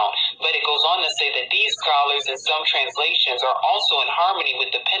 50-day count. But it goes on to say that these scholars in some translations are also in harmony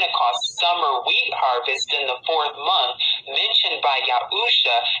with the Pentecost summer wheat harvest in the 4th month mentioned by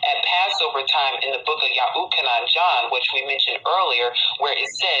Yahusha at Passover time in the book of Yahuchanan John, which we mentioned earlier, where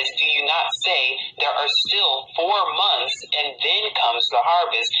it says, do you not say there are still 4 months and then comes the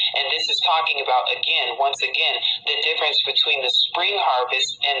harvest? And this is talking about, again, once again, the difference between the spring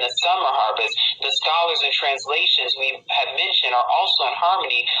harvest and the summer harvest. The scholars and translations we have mentioned are also in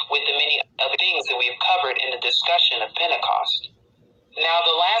harmony with the many other things that we have covered in the discussion of Pentecost. Now,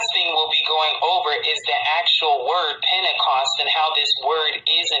 the last thing we'll be going over is the actual word Pentecost and how this word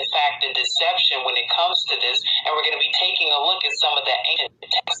is, in fact, a deception when it comes to this. And we're going to be taking a look at some of the ancient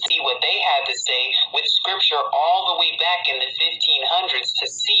texts, see what they had to say with scripture all the way back in the 1500s to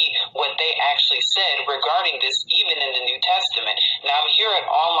see what they actually said regarding this, even in the New Testament. Now, I'm here at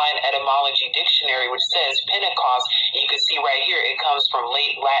Online Etymology Dictionary, which says Pentecost. You can see right here, it comes from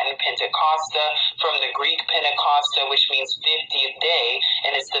late Latin Pentecosta, from the Greek Pentecosta, which means 50th day.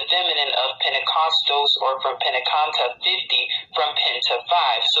 And it's the feminine of Pentecostos, or from Pentecanta 50, from Penta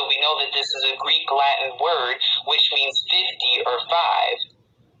 5. So we know that this is a Greek Latin word, which means 50 or 5.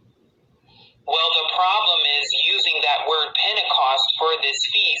 Well, the problem is using that word Pentecost for this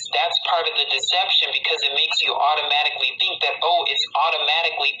feast, that's part of the deception because it makes you automatically think that, oh, it's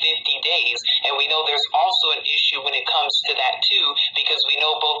automatically 50 days. And we know there's also an issue when it comes to that too, because we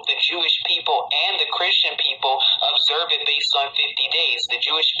know both the Jewish people and the Christian people observe it based on 50 days. The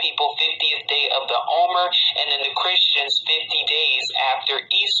Jewish people, 50th day of the Omer, and then the Christians, 50 days after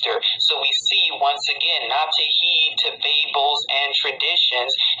Easter. So we see, once again, not to heed to fables and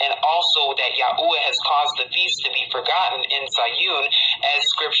traditions, and also that Yahuwah has caused the feast to be forgotten in Zayun, as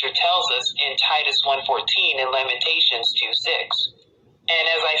scripture tells us in Titus 1:14 and Lamentations 2:6. And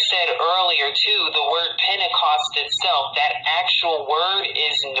as I said earlier, too, the word Pentecost itself, that actual word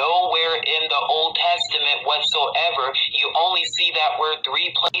is nowhere in the Old Testament whatsoever. You only see that word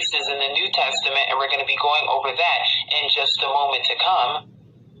 3 places in the New Testament, and we're going to be going over that in just a moment to come.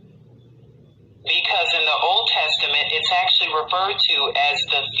 Because in the Old Testament, it's actually referred to as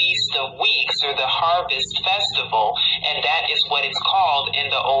the Feast of Weeks, or the Harvest Festival, and that is what it's called in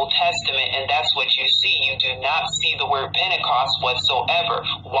the Old Testament, and that's what you see. You do not see the word Pentecost whatsoever.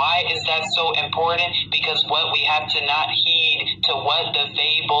 Why is that so important? Because what we have to not heed to what the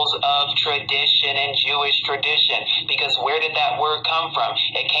fables of tradition and Jewish tradition, because where did that word come from?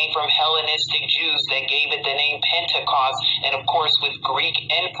 It came from Hellenistic Jews that gave it the name Pentecost, and of course with Greek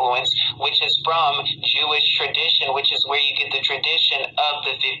influence, which is from Jewish tradition, which is where you get the tradition of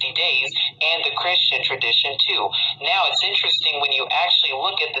the 50 days, and the Christian tradition too. Now, it's interesting when you actually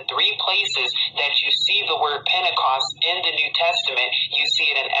look at the 3 places that you see the word Pentecost in the New Testament. You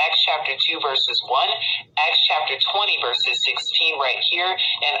see it in Acts chapter 2 verses 1, Acts chapter 20 verses 16 right here,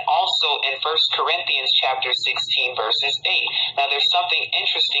 and also in 1 Corinthians chapter 16 verses 8. Now, there's something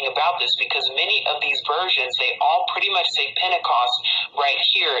interesting about this because many of these versions, they all pretty much say Pentecost right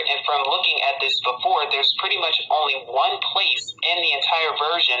here, and from looking at this before, there's pretty much only one place in the entire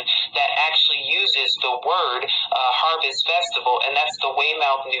version that actually uses the word Harvest Festival, and that's the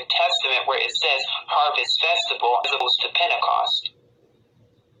Weymouth New Testament, where it says Harvest Festival as opposed to Pentecost.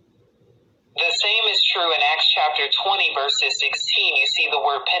 The same is true in Acts chapter 20 verses 16. You see the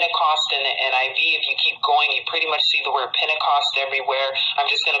word Pentecost in the NIV. If you keep going, you pretty much see the word Pentecost everywhere.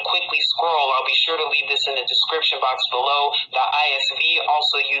 I'm just going to quickly scroll. I'll be sure to leave this in the description box below. The ISV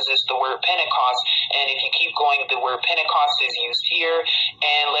also uses the word Pentecost, and if you keep going, the word Pentecost is used here.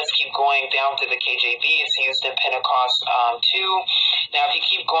 And let's keep going down to the KJV. It's used in Pentecost too. Now, if you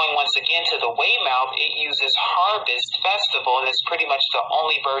keep going once again to the Weymouth, it uses Harvest Festival, and it's pretty much the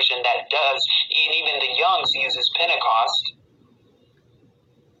only version that does. And even the Young's uses Pentecost.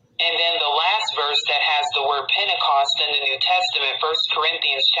 And then the last verse that has the word Pentecost in the New Testament, 1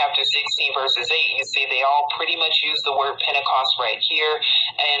 Corinthians chapter 16 verses 8, you see they all pretty much use the word Pentecost right here.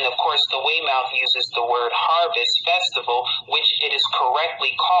 And of course the Weymouth uses the word Harvest Festival, which it is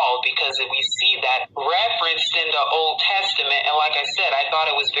correctly called because we see that referenced in the Old Testament. And like I said, I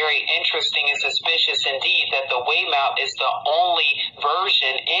thought it was very interesting and suspicious indeed that the Weymouth is the only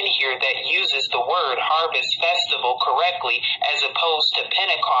version in here that uses the word Harvest Festival correctly as opposed to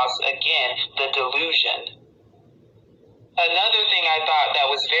Pentecost. Again, the delusion. Another thing I thought that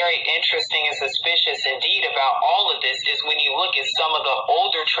was very interesting and suspicious indeed about all of this is when you look at some of the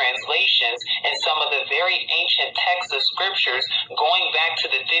older translations and some of the very ancient texts of scriptures going back to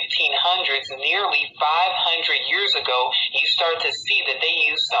the 1500s 1500s, nearly 500 years ago, you start to see that they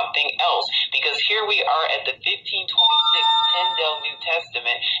use something else. Because here we are at the 1526 Tyndale New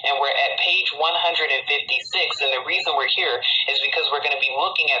Testament, and we're at page 156. And the reason we're here is because we're going to be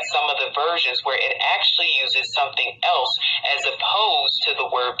looking at some of the versions where it actually uses something else as opposed to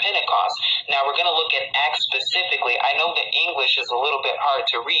the word Pentecost. Now we're going to look at Acts specifically. I know the English is a little bit hard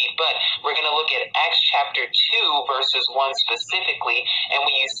to read, but we're going to look at Acts chapter 2 verses 1 specifically. And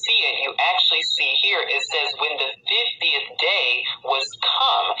when you see it, you actually see here it says when the 50th day was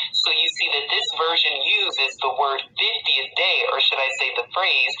come. So you see that this version uses the word 50th day, or should I say the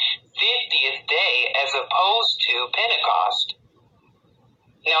phrase 50th day, as opposed to Pentecost.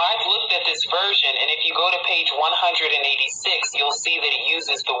 Now, I've looked at this version, and if you go to page 186, you'll see that it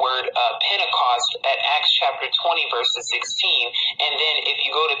uses the word Pentecost at Acts chapter 20, verses 16. And then if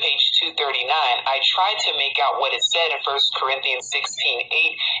you go to page 239, I tried to make out what it said in 1 Corinthians 16:8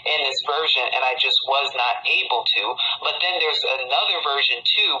 in this version, and I just was not able to. But then there's another version,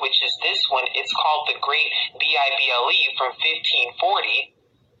 too, which is this one. It's called the Great Bible from 1540.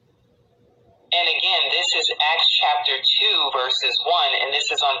 And again, this is Acts chapter 2, verses 1, and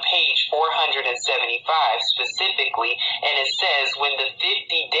this is on page 475 specifically, and it says, when the 50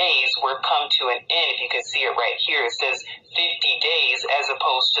 days were come to an end, if you can see it right here, it says 50 days as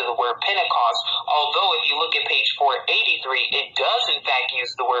opposed to the word Pentecost, although if you look at page 483, it does in fact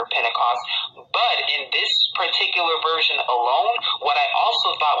use the word Pentecost, but in this particular version alone, what I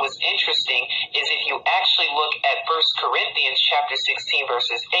also thought was interesting is if you actually look at 1 Corinthians chapter 16,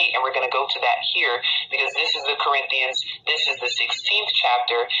 verses 8, and we're going to go to that here, because this is the Corinthians, this is the 16th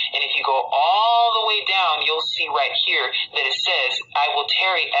chapter, and if you go all the way down, you'll see right here that it says, I will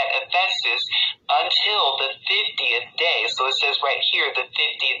tarry at Ephesus until the 50th day. So it says right here, the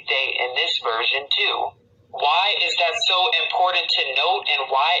 50th day in this version too. Why is that so important to note, and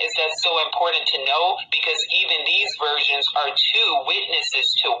why is that so important to know? Because even these versions are two witnesses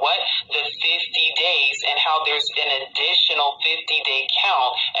to what? The 50 days, and how there's an additional 50-day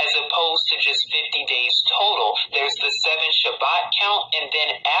count as opposed to just 50 days total. There's the 7 Shabbat count, and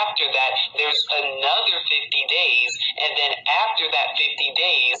then after that, there's another 50 days, and then after that 50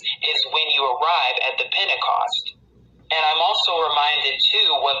 days is when you arrive at the Pentecost. And I'm also reminded, too,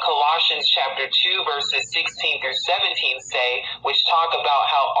 what Colossians chapter 2, verses 16 through 17 say, which talk about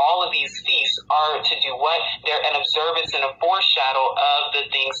how all of these feasts are to do what? They're an observance and a foreshadow of the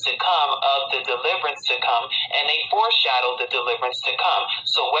things to come, of the deliverance to come, and they foreshadow the deliverance to come.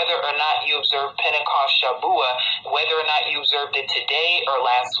 So whether or not you observe Pentecost Shabuah, whether or not you observed it today or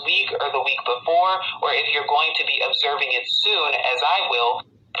last week or the week before, or if you're going to be observing it soon, as I will,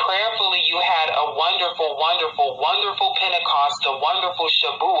 prayerfully you had a wonderful, wonderful, wonderful Pentecost, a wonderful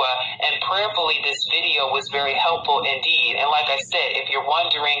Shabuah, and prayerfully this video was very helpful indeed. And like I said, if you're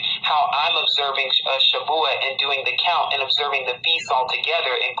wondering how I'm observing Shabuah and doing the count and observing the feasts all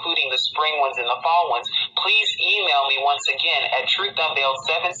together, including the spring ones and the fall ones, please email me once again at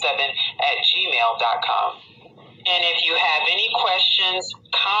truthdunveiled77@gmail.com. And if you have any questions,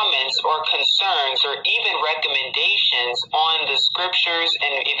 comments, or concerns, or even recommendations on the scriptures,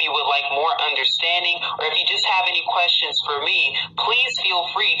 and if you would like more understanding, or if you just have any questions for me, please feel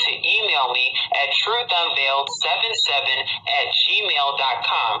free to email me at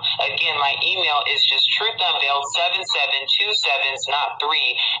truthdunveiled77@gmail.com. Again, my email is just truthdunveiled7727, not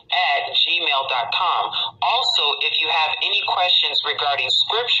 3, @gmail.com. Also, if you have any questions regarding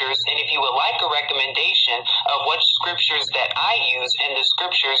scriptures, and if you would like a recommendation of what scriptures that I use and the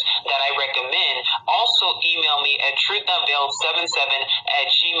scriptures that I recommend, also email me at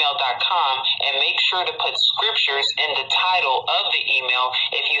truthdunveiled77@gmail.com, and make sure to put scriptures in the title of the email.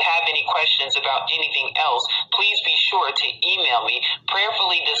 If you have any questions about anything else, please be sure to email me.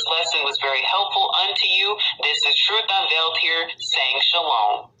 Prayerfully, this lesson was very helpful unto you. This is Truth Unveiled here, saying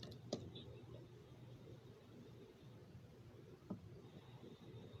shalom.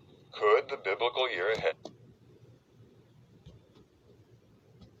 Could the biblical year ahead